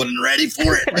 oh, I wasn't ready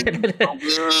for it. Like, oh,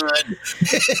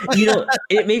 good.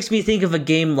 It makes me think of a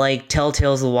game like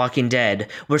Telltale's The Walking Dead,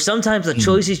 where sometimes the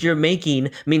choices you're making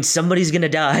means somebody's gonna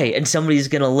die and somebody's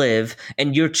gonna live,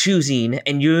 and you're choosing,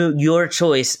 and your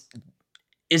choice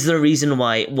is the reason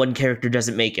why one character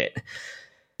doesn't make it.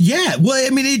 Yeah, well,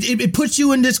 it puts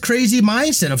you in this crazy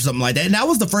mindset of something like that. And that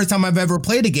was the first time I've ever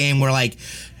played a game where, like,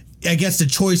 I guess the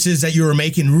choices that you were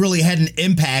making really had an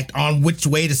impact on which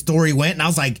way the story went. And I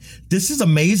was like, this is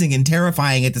amazing and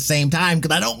terrifying at the same time,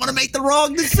 because I don't want to make the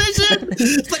wrong decision.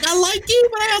 It's like, I like you,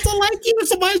 but I also like you.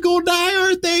 Somebody's going to die,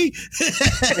 aren't they?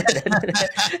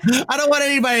 I don't want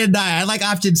anybody to die. I like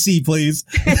option C, please.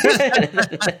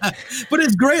 But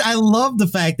it's great. I love the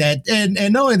fact that, and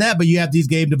not only that, but you have these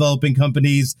game developing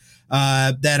companies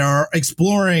that are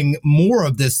exploring more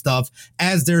of this stuff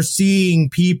as they're seeing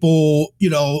people,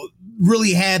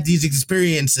 really have these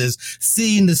experiences,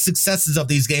 seeing the successes of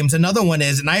these games. Another one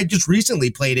is, and I just recently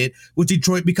played it, with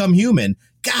Detroit Become Human.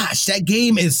 Gosh, that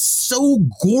game is so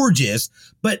gorgeous,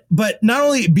 but not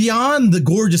only beyond the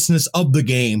gorgeousness of the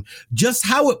game, just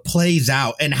how it plays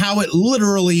out and how it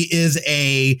literally is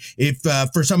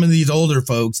for some of these older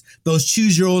folks, those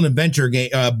choose your own adventure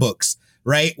books,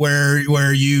 right?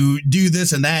 Where you do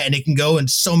this and that, and it can go in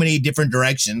so many different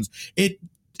directions.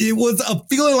 It was a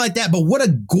feeling like that, but what a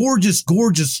gorgeous,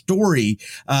 gorgeous story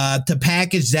to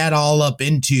package that all up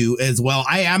into as well.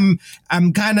 I'm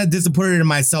kind of disappointed in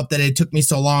myself that it took me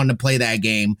so long to play that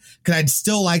game, because I'd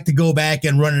still like to go back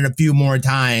and run it a few more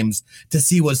times to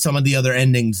see what some of the other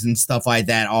endings and stuff like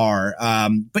that are.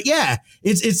 But yeah,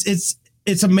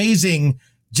 it's amazing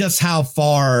just how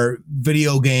far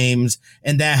video games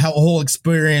and that whole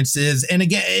experience is. And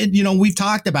again, we've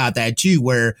talked about that too,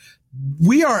 where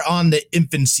we are on the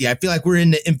infancy. I feel like we're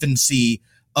in the infancy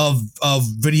of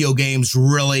video games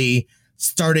really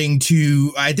starting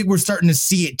to, I think we're starting to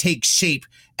see it take shape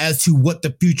as to what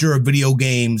the future of video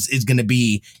games is going to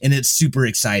be, and it's super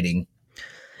exciting.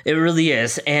 It really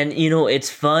is. And, it's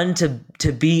fun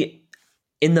to be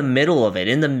in the middle of it,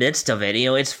 in the midst of it.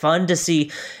 It's fun to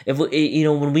see if,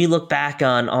 when we look back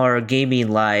on our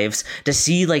gaming lives, to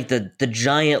see like the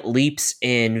giant leaps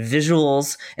in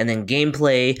visuals and then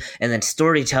gameplay and then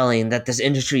storytelling that this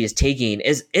industry is taking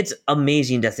it's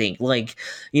amazing to think. Like,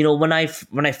 when I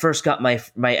first got my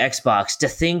Xbox, to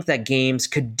think that games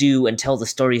could do and tell the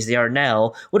stories they are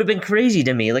now would have been crazy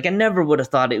to me. Like, I never would have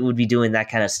thought it would be doing that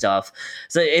kind of stuff.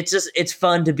 So it's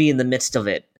fun to be in the midst of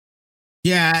it.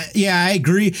 Yeah, I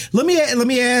agree. Let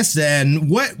me ask then,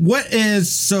 what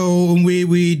is, so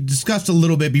we discussed a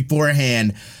little bit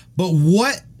beforehand, but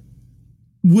what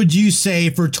would you say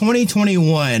for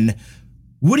 2021?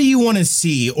 What do you want to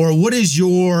see, or what is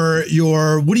your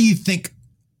what do you think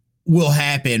will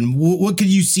happen? What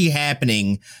could you see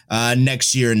happening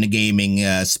next year in the gaming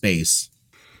space?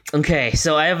 Okay,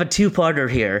 so I have a two-parter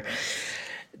here.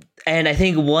 And I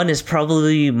think one is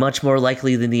probably much more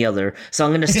likely than the other. So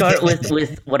I'm going to start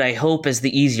with what I hope is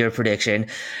the easier prediction.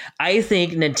 I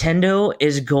think Nintendo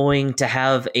is going to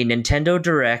have a Nintendo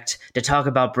Direct to talk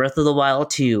about Breath of the Wild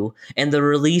 2, and the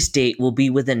release date will be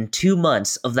within 2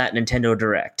 months of that Nintendo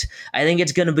Direct. I think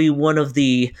it's going to be one of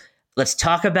the, let's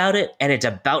talk about it, and it's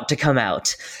about to come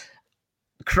out.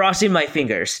 Crossing my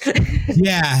fingers.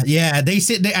 Yeah.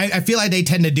 I feel like they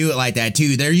tend to do it like that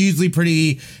too. They're usually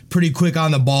pretty quick on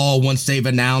the ball once they've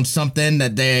announced something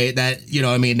that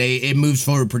it moves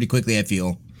forward pretty quickly, I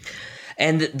feel.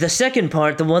 And the second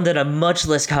part, the one that I'm much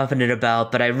less confident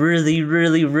about, but I really,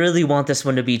 really, really want this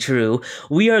one to be true.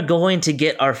 We are going to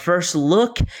get our first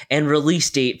look and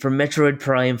release date for Metroid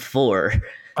Prime 4.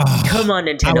 Oh, come on,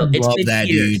 Nintendo. It's been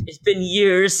years. Dude. It's been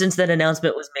years since that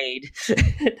announcement was made.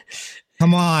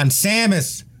 Come on,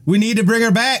 Samus. We need to bring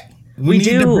her back. We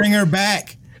need to bring her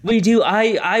back. We do.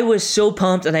 I was so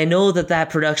pumped, and I know that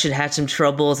production had some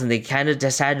troubles, and they kind of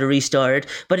just had to restart,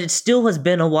 but it still has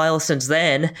been a while since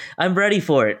then. I'm ready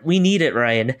for it. We need it,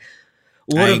 Ryan.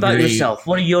 What about yourself?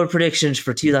 What are your predictions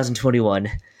for 2021?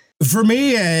 For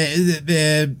me,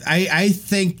 I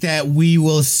think that we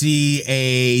will see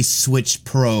a Switch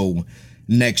Pro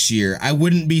next year. I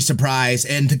wouldn't be surprised.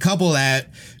 And to couple that,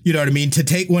 to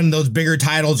take one of those bigger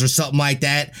titles or something like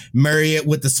that, marry it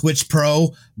with the Switch Pro,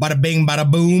 bada bing, bada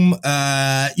boom.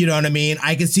 I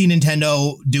could see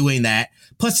Nintendo doing that.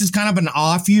 Plus, it's kind of an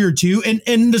off year too.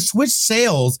 And the Switch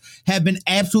sales have been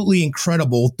absolutely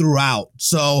incredible throughout.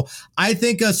 So I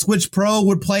think a Switch Pro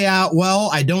would play out well.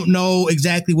 I don't know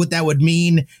exactly what that would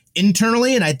mean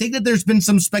internally, and I think that there's been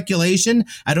some speculation.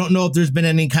 I don't know if there's been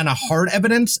any kind of hard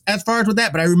evidence as far as with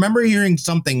that, but I remember hearing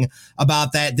something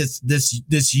about that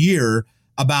this year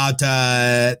about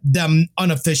them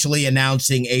unofficially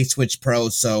announcing a Switch Pro.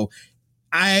 So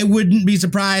I wouldn't be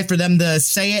surprised for them to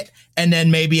say it and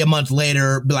then maybe a month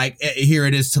later be like, here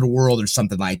it is to the world or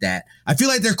something like that. I feel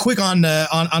like they're quick on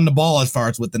the ball as far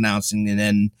as with announcing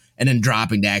and then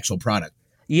dropping the actual product.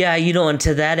 Yeah, and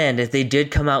to that end, if they did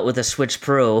come out with a Switch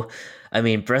Pro, I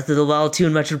mean, Breath of the Wild 2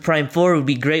 and Metroid Prime 4 would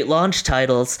be great launch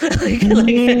titles. The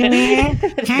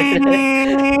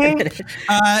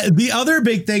other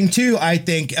big thing, too, I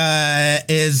think,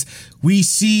 is we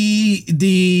see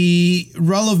the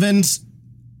relevance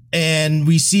and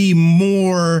we see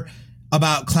more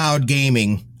about cloud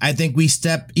gaming. I think we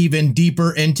step even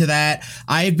deeper into that.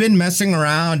 I've been messing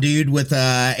around, dude, with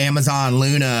Amazon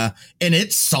Luna, and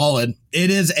it's solid. It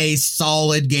is a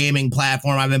solid gaming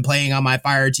platform. I've been playing on my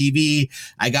Fire TV.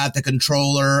 I got the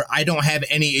controller. I don't have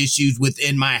any issues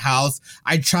within my house.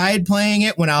 I tried playing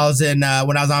it when I was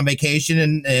on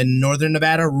vacation in northern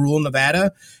Nevada, rural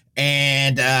Nevada.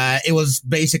 And it was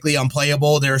basically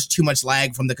unplayable. There's too much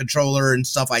lag from the controller and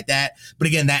stuff like that. But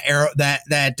again,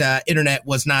 that internet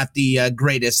was not the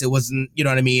greatest. It wasn't,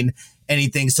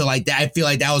 anything. So like that, I feel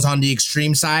like that was on the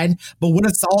extreme side. But with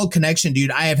a solid connection, dude,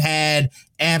 I have had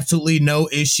absolutely no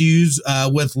issues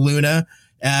with Luna.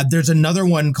 There's another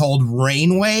one called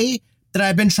Rainway that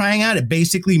I've been trying out. It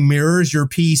basically mirrors your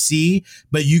PC,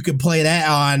 but you could play that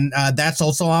on, that's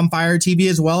also on Fire TV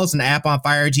as well. It's an app on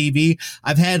Fire TV.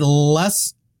 I've had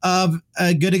less of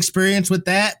a good experience with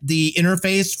that. The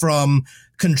interface from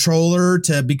controller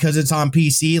to, because it's on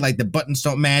PC, like the buttons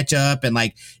don't match up and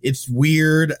like it's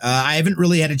weird. I haven't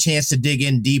really had a chance to dig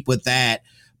in deep with that,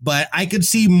 but I could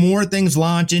see more things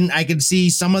launching. I could see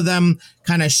some of them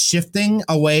kind of shifting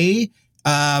away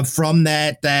from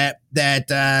that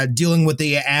dealing with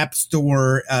the App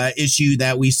Store issue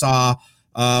that we saw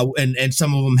and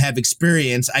some of them have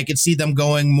experience. I could see them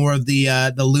going more of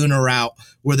the Luna route,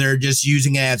 where they're just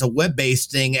using it as a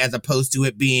web-based thing as opposed to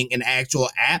it being an actual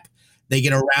app. They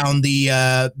get around the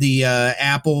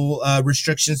Apple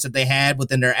restrictions that they had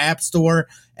within their app store,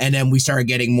 and then we started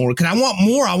getting more. Because I want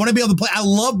more. I want to be able to play. I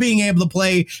love being able to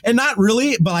play, and not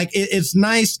really, but like it's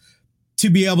nice to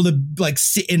be able to like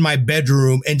sit in my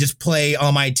bedroom and just play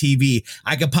on my TV.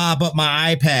 I could pop up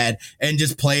my iPad and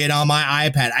just play it on my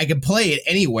iPad. I could play it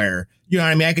anywhere. You know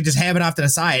what I mean? I could just have it off to the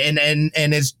side. And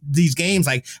it's these games,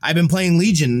 like I've been playing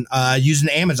Legion using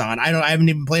Amazon. I haven't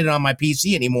even played it on my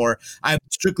PC anymore. I've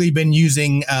strictly been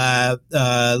using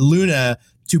Luna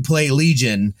to play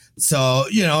Legion. So,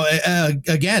 you know,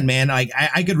 again, man, like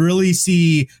I could really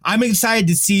see, I'm excited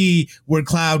to see where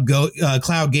cloud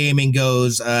gaming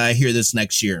goes here this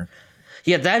next year.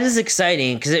 Yeah, that is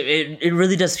exciting because it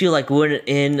really does feel like we're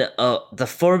in the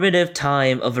formative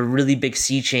time of a really big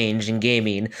sea change in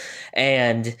gaming,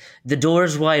 and the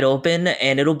door's wide open,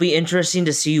 and it'll be interesting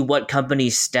to see what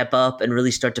companies step up and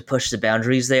really start to push the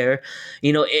boundaries there.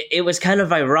 You know, it was kind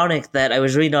of ironic that I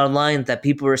was reading online that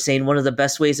people were saying one of the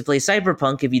best ways to play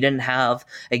Cyberpunk if you didn't have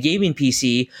a gaming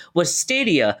PC was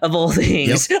Stadia, of all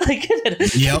things. Yep.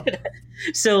 Yep.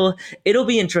 So it'll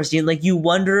be interesting. Like, you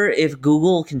wonder if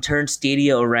Google can turn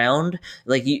Stadia around.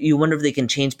 Like, you wonder if they can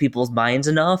change people's minds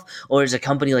enough, or is a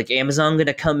company like Amazon going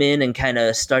to come in and kind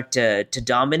of start to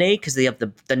dominate because they have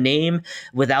the name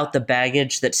without the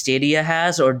baggage that Stadia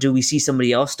has, or do we see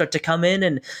somebody else start to come in?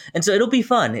 And so it'll be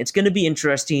fun. It's going to be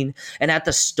interesting. And at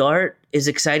the start is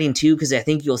exciting too, because I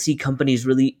think you'll see companies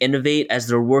really innovate as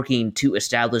they're working to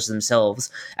establish themselves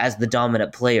as the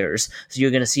dominant players. So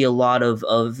you're going to see a lot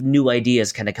of new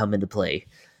ideas kind of come into play.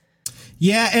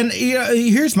 Yeah, and you know,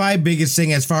 here's my biggest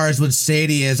thing as far as what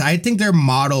Stadia is. I think their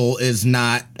model is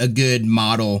not a good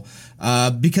model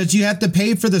because you have to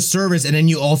pay for the service and then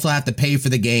you also have to pay for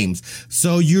the games.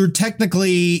 So you're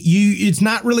technically, it's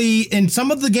not really, in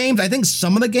some of the games, I think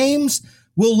some of the games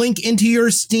will link into your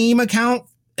Steam account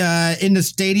in the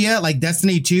Stadia, like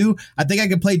Destiny 2. I think I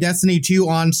could play Destiny 2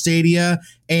 on Stadia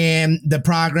and the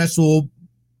progress will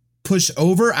push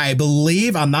over, I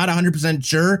believe. I'm not 100%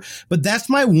 sure, but that's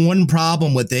my one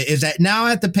problem with it, is that now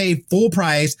I have to pay full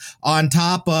price on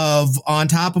top of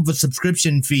a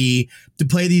subscription fee to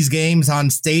play these games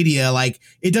on Stadia. Like,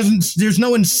 there's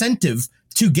no incentive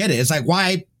to get it. It's like,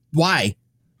 why? Right.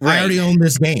 I already own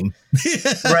this game.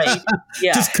 Right.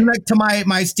 Yeah. Just connect to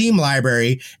my Steam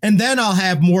library, and then I'll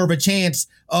have more of a chance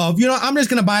of, you know, I'm just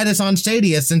going to buy this on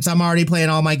Stadia since I'm already playing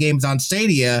all my games on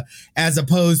Stadia, as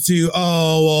opposed to,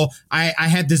 oh, well, I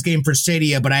have this game for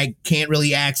Stadia, but I can't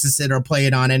really access it or play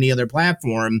it on any other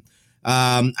platform.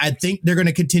 I think they're going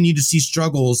to continue to see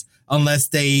struggles unless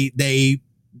they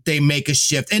make a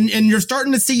shift. And you're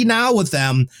starting to see now with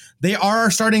them, they are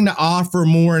starting to offer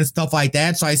more and stuff like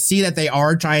that. So I see that they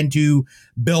are trying to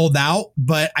build out,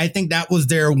 but I think that was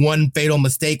their one fatal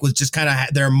mistake, was just kind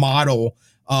of their model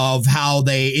of how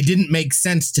it didn't make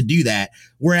sense to do that.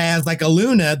 Whereas like a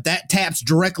Luna, that taps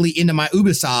directly into my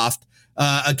Ubisoft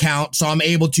account. So I was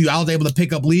able to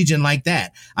pick up Legion like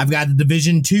that. I've got the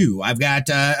Division 2. I've got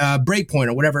Breakpoint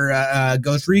or whatever,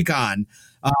 Ghost Recon.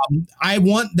 I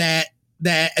want that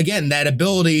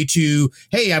ability to,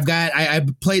 hey, I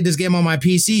played this game on my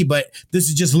PC, but this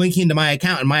is just linking to my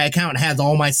account, and my account has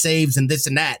all my saves and this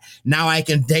and that. Now I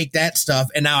can take that stuff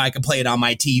and now I can play it on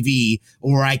my TV,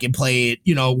 or I can play it,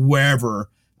 you know, wherever.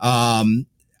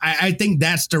 I think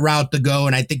that's the route to go.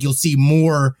 And I think you'll see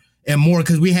more and more,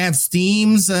 because we have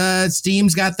Steam's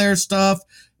got their stuff.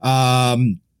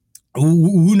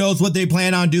 Who knows what they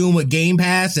plan on doing with Game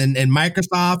Pass and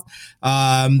Microsoft.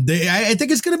 I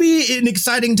think it's going to be an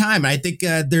exciting time. I think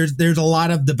there's a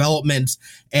lot of developments,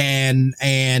 and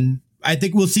I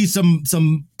think we'll see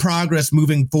some progress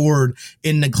moving forward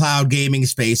in the cloud gaming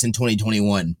space in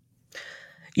 2021.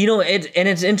 You know,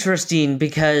 it's interesting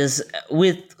because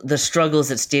with the struggles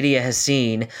that Stadia has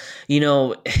seen, you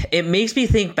know, it makes me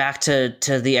think back to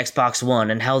the Xbox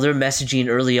One and how their messaging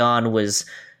early on was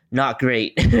not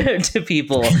great to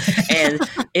people. And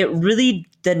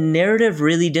the narrative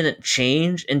really didn't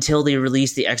change until they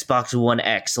released the Xbox One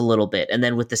X a little bit, and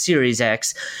then with the Series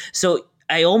X. So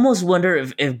I almost wonder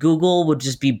if Google would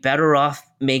just be better off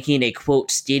making a quote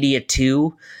Stadia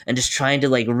 2 and just trying to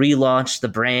like relaunch the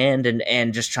brand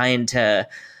and just trying to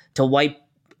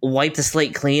wipe the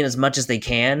slate clean as much as they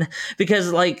can,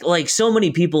 because like so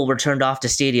many people were turned off to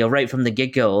Stadia right from the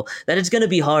get-go that it's going to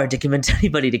be hard to convince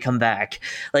anybody to come back.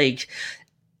 Like,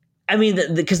 I mean,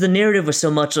 because the narrative was so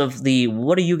much of the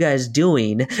 "what are you guys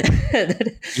doing?"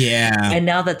 Yeah. And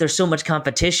now that there's so much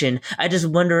competition, I just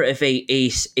wonder if a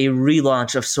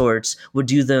relaunch of sorts would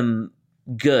do them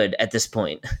good at this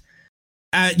point.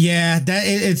 Yeah,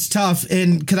 it's tough,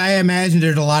 and because I imagine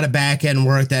there's a lot of back end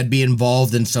work that'd be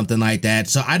involved in something like that.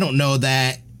 So I don't know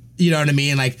that. You know what I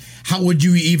mean? Like, how would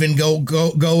you even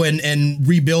go and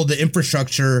rebuild the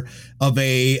infrastructure of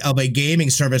a gaming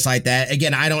service like that?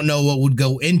 Again, I don't know what would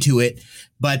go into it,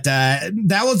 but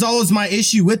that was always my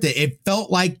issue with it. It felt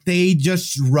like they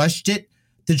just rushed it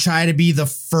to try to be the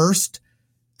first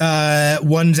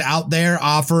ones out there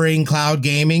offering cloud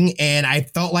gaming, and I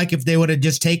felt like if they would have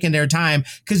just taken their time,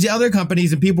 because the other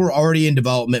companies and people were already in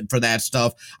development for that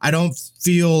stuff, I don't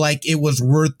feel like it was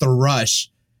worth the rush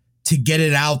to get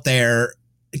it out there,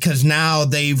 because now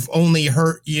they've only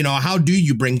hurt, how do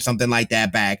you bring something like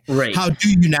that back? Right. How do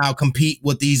you now compete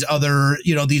with these other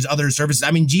services?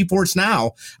 I mean, GeForce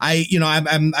Now,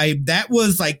 that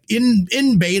was like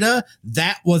in beta,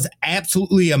 that was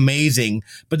absolutely amazing.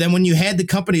 But then when you had the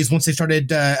companies, once they started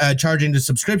charging the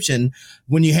subscription,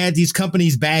 when you had these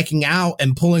companies backing out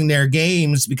and pulling their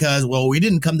games because, well, we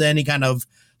didn't come to any kind of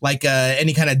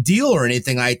deal or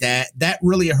anything like that, that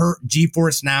really hurt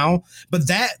GeForce Now. But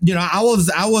that, I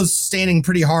was standing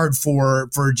pretty hard for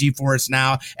GeForce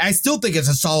Now. I still think it's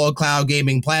a solid cloud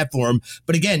gaming platform.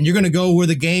 But again, you're going to go where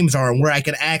the games are and where I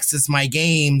can access my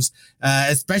games,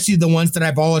 especially the ones that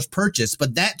I've always purchased.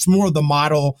 But that's more the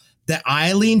model that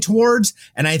I lean towards.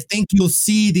 And I think you'll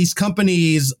see these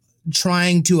companies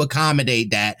trying to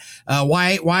accommodate that.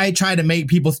 Why try to make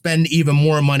people spend even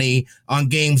more money on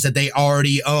games that they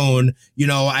already own?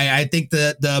 I think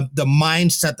the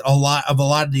mindset a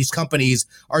lot of these companies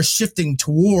are shifting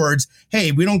towards,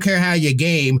 hey, we don't care how you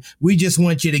game, we just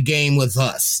want you to game with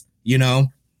us.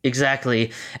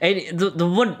 Exactly. And the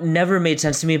what never made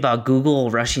sense to me about Google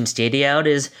rushing Stadia out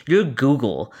is you're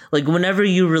Google. Like, whenever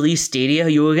you release Stadia,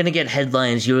 you were going to get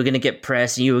headlines, you were going to get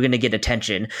press, and you were going to get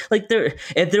attention. Like,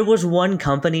 if there was one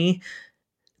company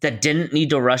that didn't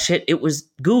need to rush it, it was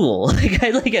Google.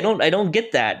 I don't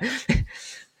get that.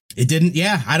 It didn't.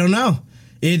 Yeah, I don't know.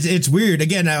 It's weird.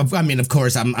 Again, I mean, of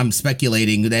course, I'm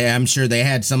speculating. I'm sure they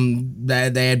had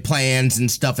plans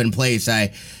and stuff in place.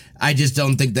 I just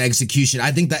don't think I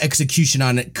think the execution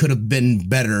on it could have been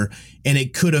better, and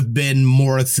it could have been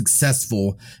more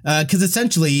successful. Cause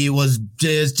essentially it was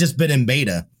just been in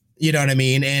beta, you know what I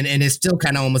mean? And it's still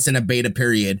kind of almost in a beta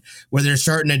period where they're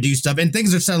starting to do stuff, and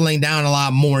things are settling down a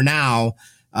lot more now.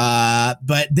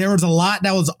 But there was a lot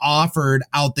that was offered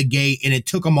out the gate, and it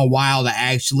took them a while to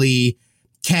actually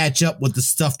catch up with the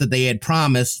stuff that they had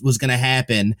promised was going to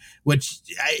happen, which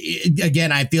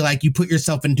I feel like you put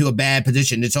yourself into a bad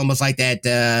position. It's almost like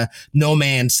that No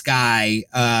Man's Sky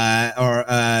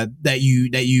that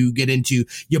you get into.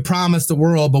 You promise the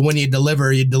world, but when you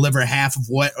deliver half of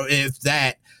what, if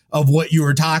that, of what you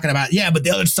were talking about. Yeah, but the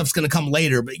other stuff's going to come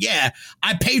later. But yeah,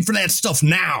 I paid for that stuff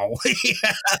now.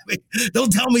 Don't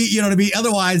tell me, you know what I mean?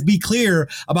 Otherwise, be clear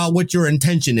about what your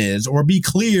intention is, or be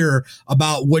clear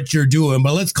about what you're doing.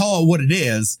 But let's call it what it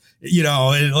is.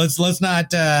 Let's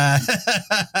not,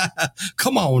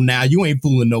 come on now. You ain't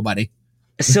fooling nobody.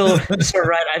 So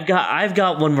Ryan, I've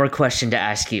got one more question to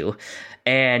ask you.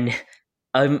 And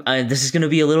this is going to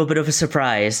be a little bit of a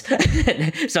surprise,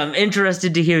 so I'm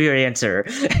interested to hear your answer.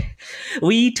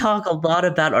 We talk a lot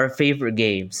about our favorite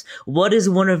games. What is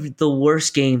one of the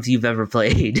worst games you've ever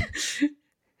played?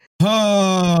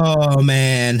 Oh,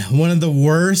 man. One of the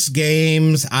worst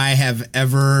games I have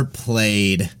ever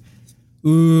played.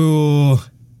 Ooh,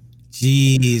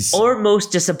 jeez. Or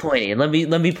most disappointing. Let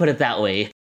me put it that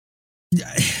way.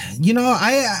 I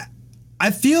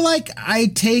feel like I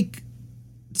take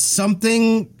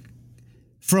something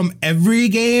from every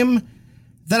game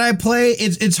that I play.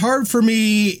 It's hard for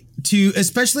me to,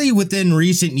 especially within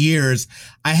recent years,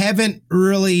 I haven't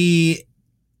really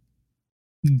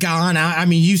gone out. I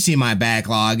mean, you see my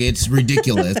backlog. It's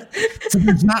ridiculous. So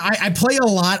it's not, I play a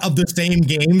lot of the same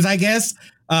games, I guess,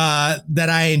 that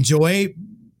I enjoy.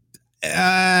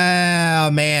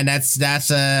 Man,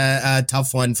 that's a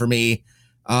tough one for me.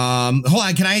 Hold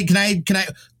on.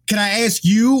 Can I ask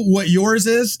you what yours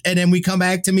is, and then we come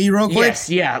back to me real quick? Yes,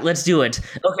 yeah, let's do it.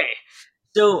 Okay,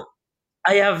 so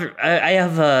I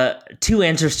have two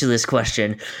answers to this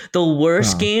question. The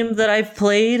worst game that I've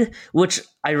played, which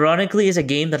ironically is a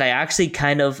game that I actually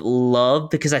kind of love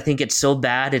because I think it's so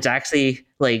bad it's actually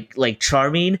like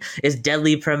charming, is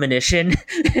Deadly Premonition.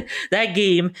 That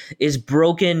game is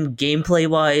broken gameplay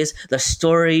wise. The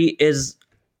story is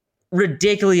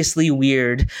ridiculously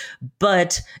weird,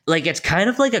 but like it's kind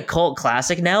of like a cult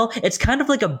classic now. It's kind of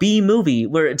like a B movie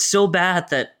where it's so bad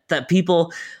that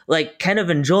people like kind of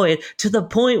enjoy it, to the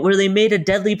point where they made a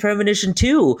Deadly Premonition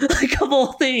 2, like of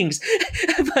all things.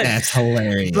 But, that's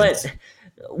hilarious. But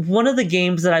one of the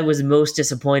games that I was most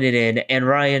disappointed in, and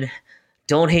Ryan,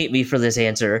 don't hate me for this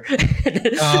answer.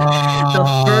 The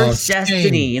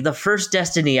first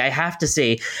Destiny, I have to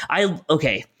say,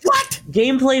 what?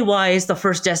 Gameplay wise, the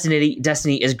first Destiny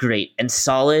is great and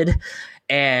solid,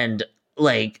 and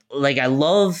like I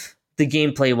love the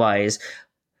gameplay wise.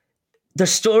 The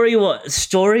story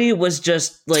was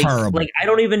just like terrible. Like I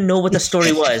don't even know what the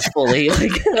story was fully.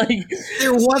 like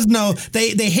there was no, they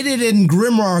hid it in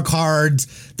Grimoire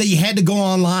cards that you had to go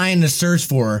online to search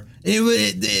for.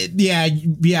 Yeah,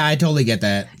 I totally get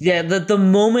that. Yeah, the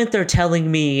moment they're telling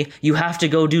me you have to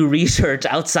go do research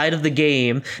outside of the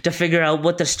game to figure out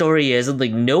what the story is, I'm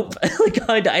like, nope.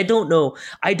 Like I don't know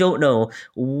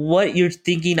what you're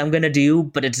thinking I'm gonna do,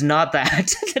 but it's not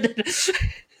that.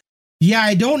 Yeah,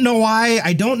 I don't know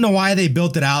why they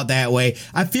built it out that way.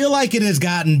 I feel like it has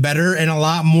gotten better, and a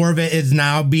lot more of it is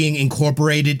now being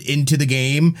incorporated into the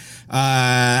game,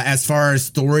 as far as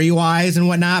story wise and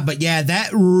whatnot. But yeah,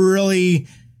 that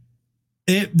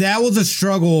was a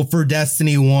struggle for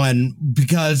Destiny 1,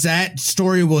 because that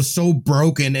story was so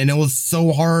broken and it was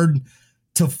so hard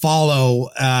to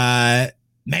follow.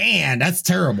 Man, that's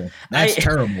terrible. That's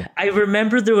terrible. I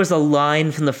remember there was a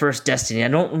line from the first Destiny. I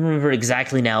don't remember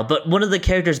exactly now, but one of the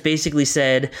characters basically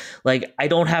said, like, I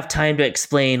don't have time to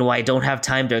explain why I don't have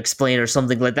time to explain, or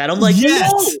something like that. I'm like,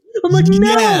 yes. No! I'm like,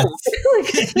 yes.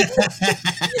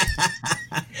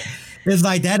 No! It's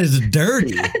like, that is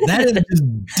dirty. That is just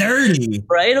dirty.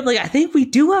 Right? I'm like, I think we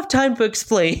do have time to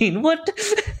explain. What?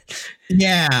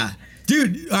 Yeah.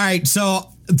 Dude, all right, so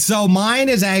mine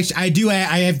is actually,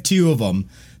 I have two of them.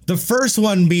 The first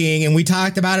one being, and we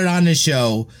talked about it on the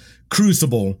show,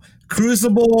 Crucible.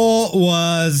 Crucible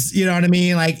was, you know what I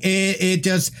mean? Like they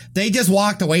just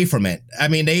walked away from it. I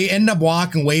mean, they ended up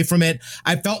walking away from it.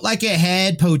 I felt like it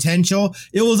had potential.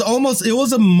 It was a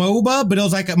MOBA, but it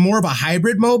was like more of a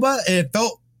hybrid MOBA.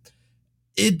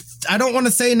 I don't want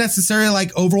to say necessarily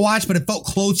like Overwatch, but it felt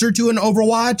closer to an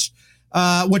Overwatch.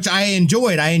 Which I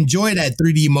enjoyed. I enjoyed that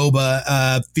 3D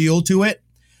MOBA feel to it.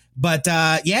 But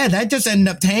yeah, that just ended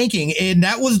up tanking. And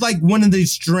that was like one of the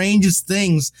strangest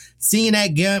things, seeing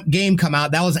that game come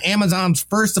out. That was Amazon's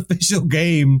first official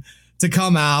game to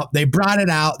come out. They brought it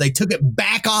out. They took it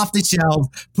back off the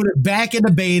shelf, put it back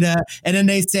into beta. And then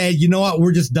they said, you know what?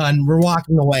 We're just done. We're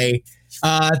walking away.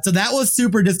 So that was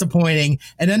super disappointing.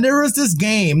 And then there was this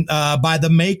game by the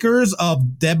makers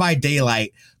of Dead by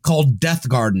Daylight called Death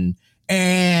Garden.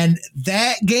 And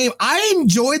that game, I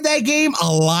enjoyed that game.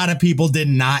 A lot of people did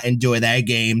not enjoy that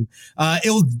game.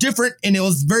 It was different, and it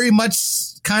was very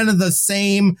much kind of the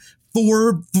same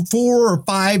 4 or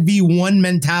 5v1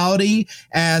 mentality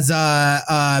as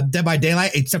Dead by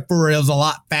Daylight, except for it was a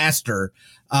lot faster.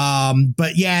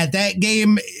 But yeah, that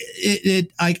game,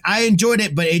 I enjoyed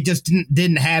it, but it just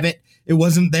didn't have it. It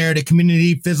wasn't there. The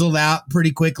community fizzled out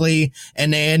pretty quickly,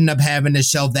 and they ended up having to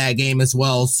shelve that game as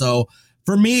well. So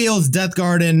for me, it was Death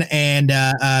Garden and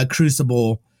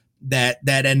Crucible that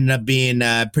ended up being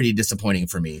pretty disappointing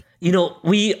for me. You know,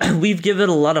 we've given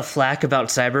a lot of flack about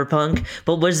Cyberpunk,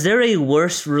 but was there a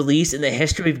worse release in the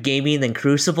history of gaming than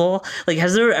Crucible? Like,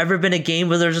 has there ever been a game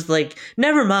where they're just like,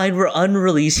 never mind, we're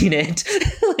unreleasing it?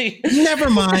 Like, never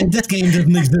mind, this game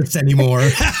doesn't exist anymore.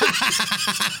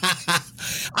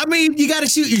 I mean, you got to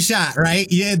shoot your shot, right?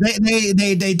 Yeah,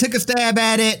 they took a stab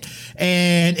at it,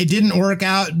 and it didn't work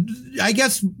out. I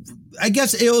guess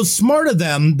it was smart of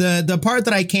them. The part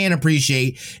that I can't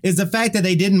appreciate is the fact that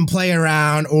they didn't play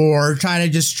around or try to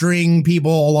just string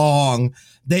people along.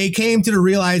 They came to the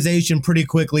realization pretty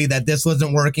quickly that this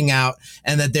wasn't working out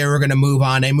and that they were going to move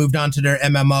on. They moved on to their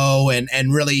MMO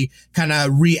and really kind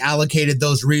of reallocated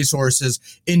those resources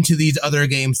into these other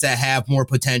games that have more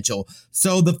potential.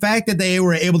 So the fact that they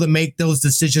were able to make those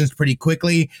decisions pretty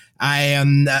quickly,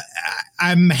 I'm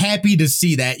happy to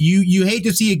see that. You hate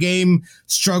to see a game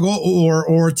struggle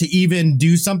or to even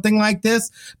do something like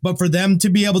this, but for them to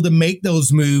be able to make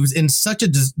those moves in such a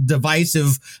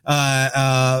divisive,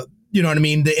 you know what I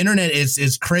mean? The internet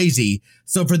is crazy.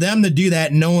 So for them to do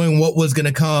that, knowing what was going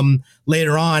to come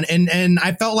later on, and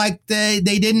I felt like they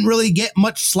didn't really get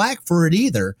much slack for it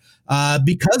either,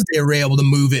 because they were able to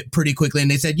move it pretty quickly.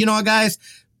 And they said, you know what, guys,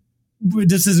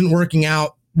 this isn't working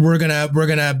out. we're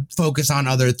gonna focus on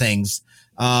other things.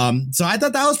 So I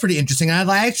thought that was pretty interesting. I'd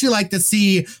actually like to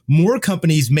see more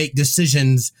companies make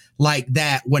decisions like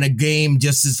that when a game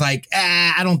just is like,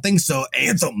 I don't think so.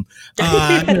 Anthem, you know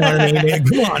what I mean?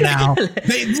 Come on now.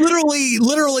 They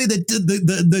literally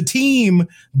the team,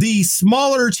 the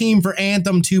smaller team for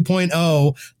Anthem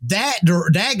 2.0,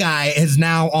 that guy is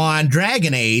now on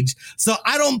Dragon Age. So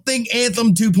I don't think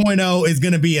Anthem 2.0 is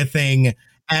going to be a thing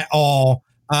at all.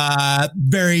 That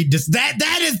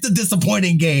is the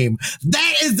disappointing game.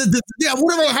 That is how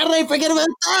did I forget about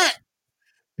that?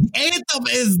 Anthem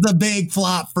is the big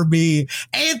flop for me.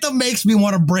 Anthem makes me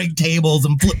want to break tables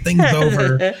and flip things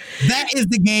over. That is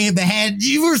the game that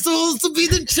you were supposed to be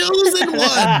the chosen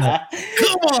one.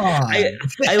 Come on.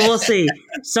 I will say,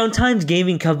 sometimes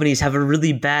gaming companies have a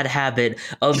really bad habit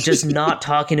of just not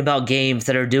talking about games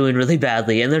that are doing really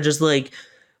badly. And they're just like,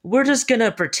 we're just going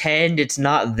to pretend it's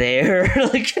not there.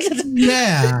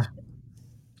 Yeah.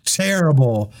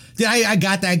 Terrible. I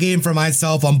got that game for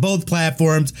myself on both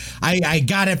platforms. I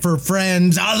got it for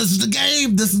friends. Oh, this is the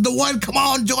game. This is the one. Come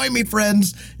on, join me,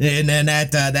 friends. And then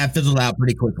that fizzled out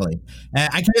pretty quickly. I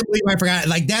can't believe I forgot.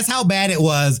 Like, that's how bad it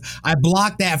was. I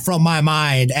blocked that from my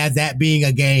mind as that being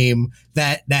a game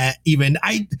that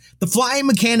the flying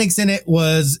mechanics in it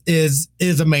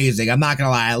is amazing. I'm not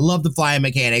gonna lie. I love the flying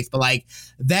mechanics, but like,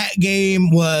 that game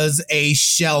was a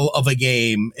shell of a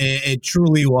game. It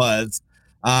truly was.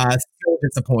 So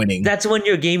disappointing. That's when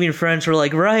your gaming friends were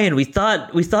like, Ryan, we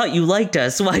thought you liked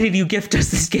us. Why did you gift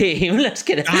us this game? Let's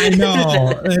get it. I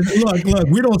know. Look,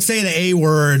 we don't say the A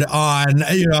word on,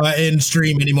 in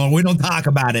stream anymore. We don't talk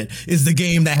about it. It's the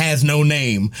game that has no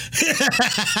name.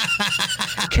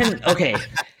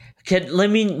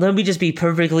 Let me just be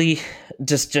perfectly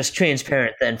just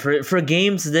transparent then. For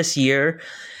games this year,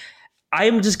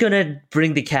 I'm just gonna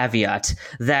bring the caveat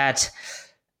that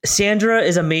Sandra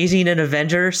is amazing in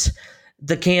Avengers.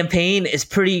 The campaign is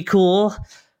pretty cool.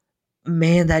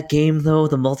 Man, that game, though,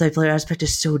 the multiplayer aspect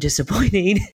is so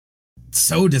disappointing.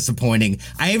 So disappointing.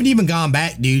 I haven't even gone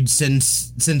back, dude,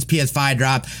 since PS5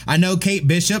 dropped. I know Kate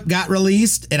Bishop got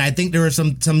released, and I think there were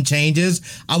some changes.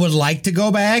 I would like to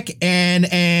go back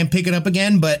and pick it up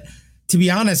again, but to be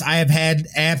honest, I have had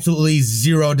absolutely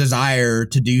zero desire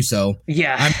to do so.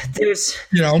 Yeah,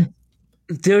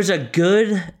 there's a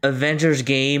good Avengers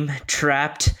game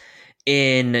trapped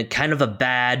in kind of a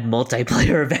bad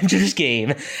multiplayer Avengers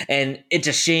game, and it's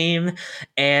a shame.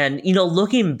 And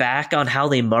looking back on how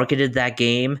they marketed that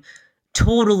game,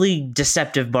 totally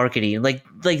deceptive marketing. Like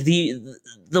the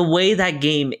way that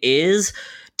game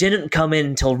didn't come in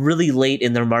until really late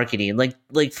in their marketing.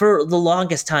 Like for the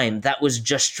longest time, that was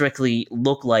just strictly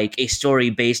look like a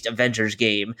story-based Avengers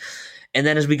game. And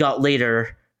then as we got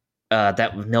later,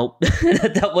 that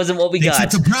wasn't what we got.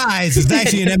 It's a surprise. It's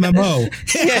actually an MMO.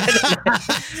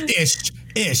 Ish.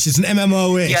 It's an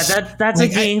MMO-ish. Yeah, that's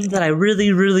like, a game that I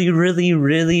really, really, really,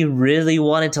 really, really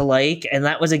wanted to like, and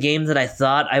that was a game that I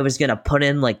thought I was gonna put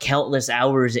in like countless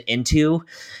hours into.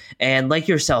 And like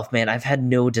yourself, man, I've had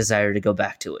no desire to go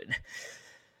back to it.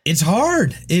 It's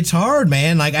hard,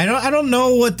 man. Like, I don't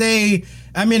know what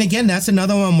again, that's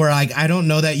another one where like, I don't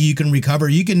know that you can recover.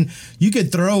 You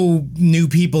could throw new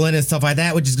people in and stuff like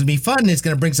that, which is going to be fun. It's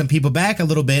going to bring some people back a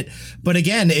little bit. But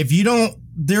again, if you don't,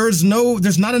 there's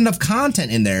not enough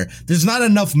content in there. There's not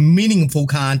enough meaningful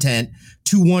content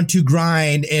to want to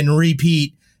grind and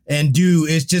repeat and do.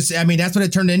 It's just, that's what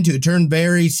it turned into. It turned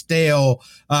very stale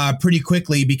pretty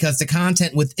quickly because the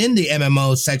content within the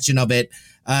MMO section of it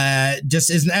just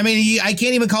isn't. I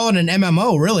can't even call it an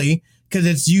MMO really, because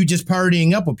it's you just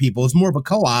partying up with people. It's more of a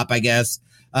co-op, I guess,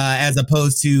 as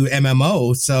opposed to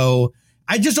MMO. So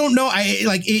I just don't know.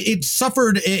 It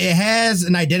suffered. It has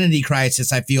an identity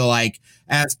crisis, I feel like,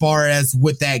 as far as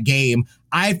with that game.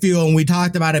 I feel, and we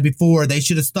talked about it before, they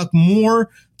should have stuck more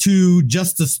to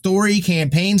just the story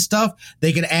campaign stuff.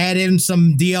 They could add in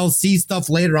some DLC stuff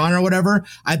later on or whatever.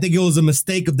 I think it was a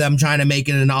mistake of them trying to make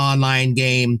it an online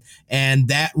game, and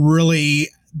that really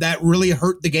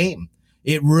hurt the game.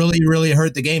 It really, really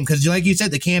hurt the game because, like you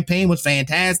said, the campaign was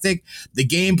fantastic. The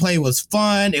gameplay was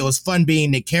fun. It was fun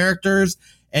being the characters.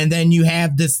 And then you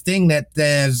have this thing that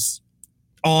says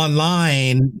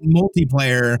online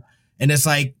multiplayer, and it's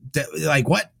like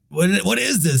what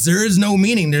is this? There is no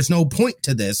meaning. There's no point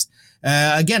to this.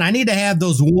 Again, I need to have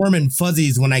those warm and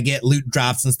fuzzies when I get loot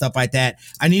drops and stuff like that.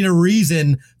 I need a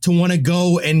reason to want to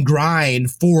go and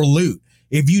grind for loot.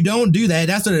 If you don't do that,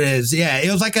 that's what it is. Yeah,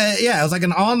 it was like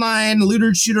an online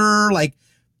looter shooter, like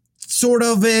sort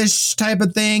of ish type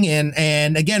of thing.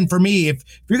 And again, for me, if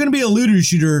you're gonna be a looter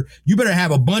shooter, you better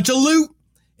have a bunch of loot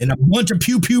and a bunch of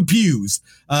pew pew pews.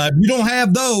 If you don't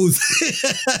have those,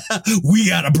 we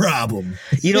got a problem.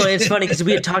 It's funny because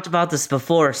we had talked about this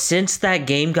before. Since that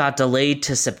game got delayed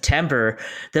to September,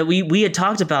 that we had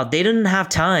talked about, they didn't have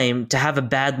time to have a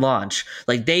bad launch.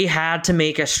 Like, they had to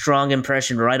make a strong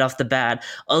impression right off the bat.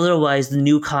 Otherwise, the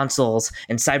new consoles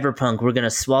and Cyberpunk were going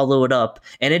to swallow it up.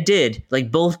 And it did.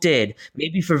 Like, both did.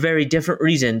 Maybe for very different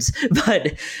reasons.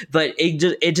 But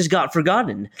it just got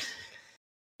forgotten.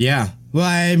 Yeah. Well,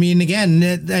 I mean,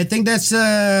 again, I think that's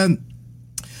the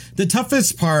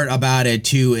toughest part about it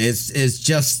too is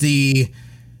just these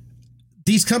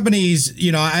companies.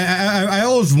 I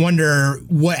always wonder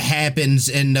what happens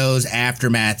in those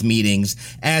aftermath meetings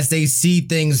as they see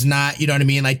things not, you know what I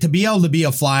mean? Like, to be able to be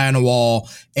a fly on the wall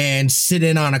and sit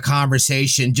in on a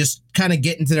conversation, just kind of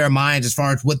get into their minds as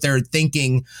far as what they're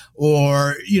thinking,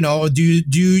 or, do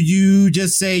you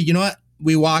just say, you know what,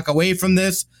 we walk away from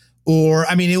this? Or,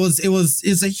 I mean,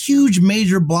 it's a huge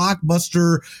major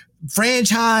blockbuster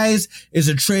franchise, is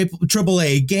a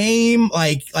AAA game.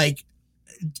 Like,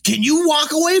 can you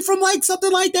walk away from like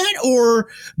something like that? Or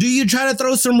do you try to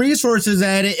throw some resources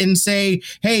at it and say,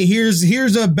 hey,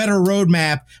 here's a better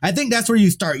roadmap? I think that's where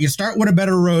you start. You start with a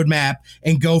better roadmap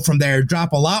and go from there.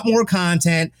 Drop a lot more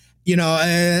content.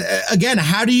 Again,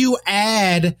 how do you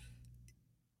add?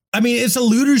 I mean, it's a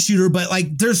looter shooter, but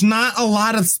like, there's not a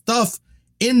lot of stuff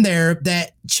in there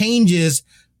that changes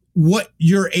what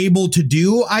you're able to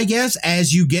do, I guess,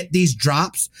 as you get these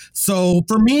drops. So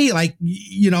for me, like,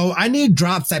 I need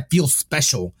drops that feel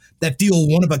special, that feel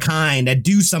one of a kind, that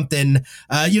do something.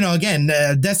 Again,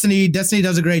 Destiny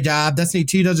does a great job. Destiny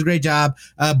 2 does a great job.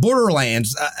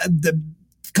 Borderlands,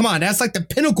 come on, that's like the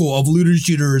pinnacle of looter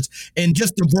shooters, and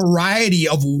just the variety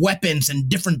of weapons and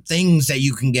different things that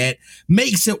you can get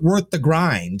makes it worth the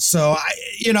grind. So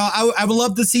I would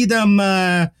love to see them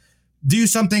do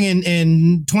something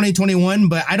in 2021,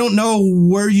 but I don't know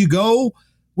where you go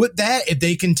with that. If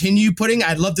they continue putting,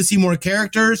 I'd love to see more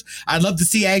characters. I'd love to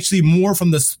see actually more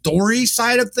from the story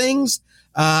side of things.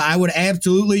 I would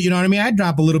absolutely, you know what I mean? I'd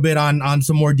drop a little bit on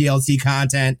some more DLC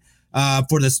content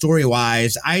for the story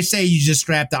wise. I say you just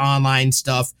scrap the online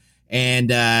stuff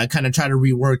and kind of try to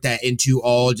rework that into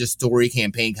all just story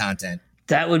campaign content.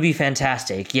 That would be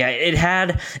fantastic. Yeah, it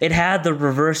had the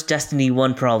reverse Destiny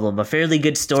 1 problem. A fairly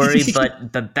good story,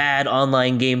 but bad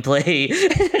online gameplay.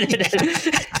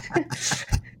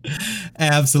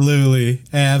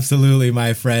 Absolutely,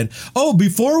 my friend. Oh,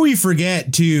 before we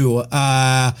forget too,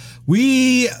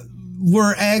 we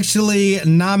were actually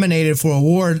nominated for an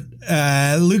award.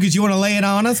 Lucas, you want to lay it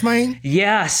on us, man?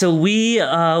 Yeah, so we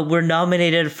were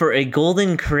nominated for a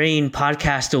Golden Crane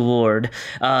Podcast Award.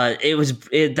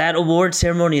 That award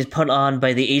ceremony is put on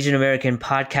by the Asian American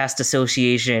Podcast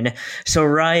Association. So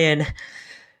Ryan,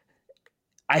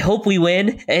 I hope we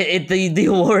win. The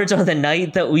awards are the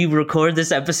night that we record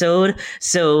this episode.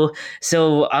 So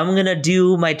I'm going to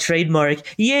do my trademark,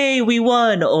 yay, we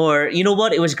won. Or, you know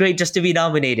what? It was great just to be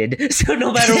nominated. So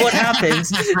no matter what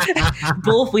happens,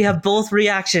 we have both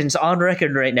reactions on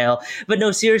record right now. But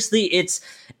no, seriously,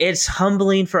 it's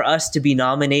humbling for us to be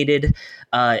nominated.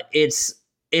 It's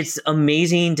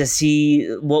amazing to see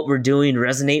what we're doing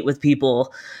resonate with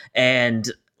people.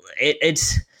 And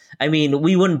I mean,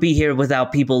 we wouldn't be here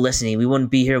without people listening. We wouldn't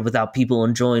be here without people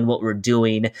enjoying what we're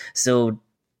doing. So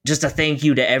just a thank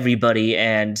you to everybody.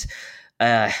 And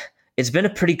it's been a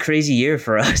pretty crazy year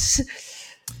for us.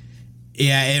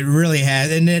 Yeah, it really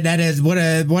has. And that is what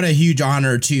a huge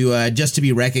honor to just to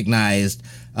be recognized.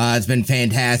 It's been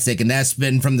fantastic. And that's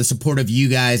been from the support of you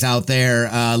guys out there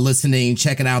listening,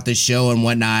 checking out this show and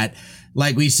whatnot.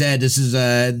 Like we said, this is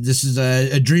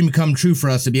a dream come true for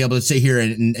us to be able to sit here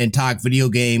and talk video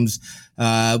games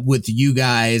with you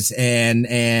guys,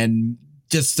 and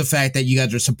just the fact that you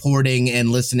guys are supporting and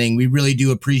listening. We really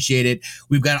do appreciate it.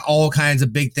 We've got all kinds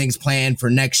of big things planned for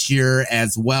next year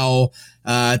as well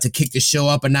to kick the show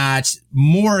up a notch.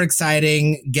 More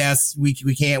exciting guests. We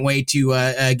can't wait to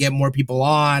get more people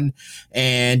on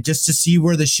and just to see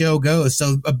where the show goes.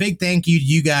 So a big thank you to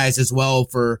you guys as well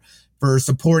for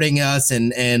supporting us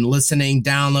and listening,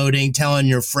 downloading, telling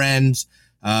your friends.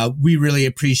 We really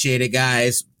appreciate it,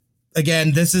 guys.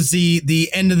 Again, this is the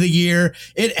end of the year.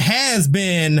 It has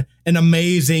been an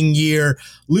amazing year.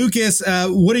 Lucas,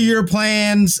 what are your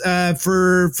plans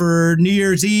for New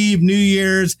Year's Eve, New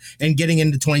Year's, and getting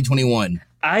into 2021?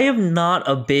 I am not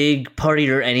a big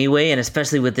partier anyway, and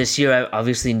especially with this year,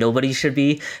 obviously nobody should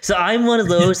be. So I'm one of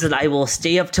those that I will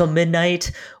stay up till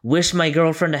midnight, wish my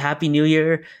girlfriend a happy New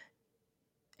Year,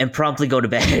 and promptly go to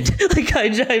bed. Like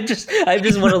I'm just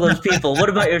one of those people. What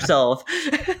about yourself?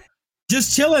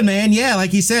 Just chilling, man. Yeah,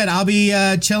 like you said, I'll be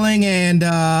chilling, and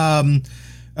we're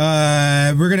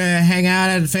gonna hang out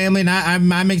at the family. And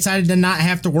I'm excited to not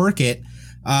have to work it.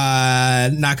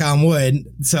 Knock on wood.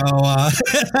 So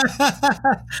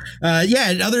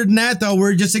yeah. Other than that, though,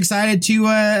 we're just excited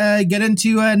to get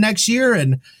into next year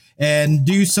and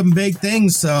do some big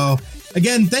things. So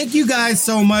again, thank you guys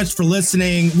so much for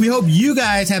listening. We hope you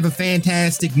guys have a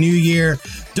fantastic new year.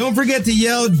 Don't forget to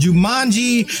yell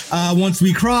Jumanji once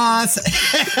we cross.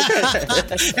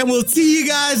 And we'll see you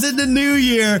guys in the new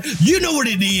year. You know what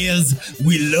it is.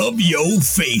 We love your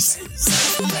faces.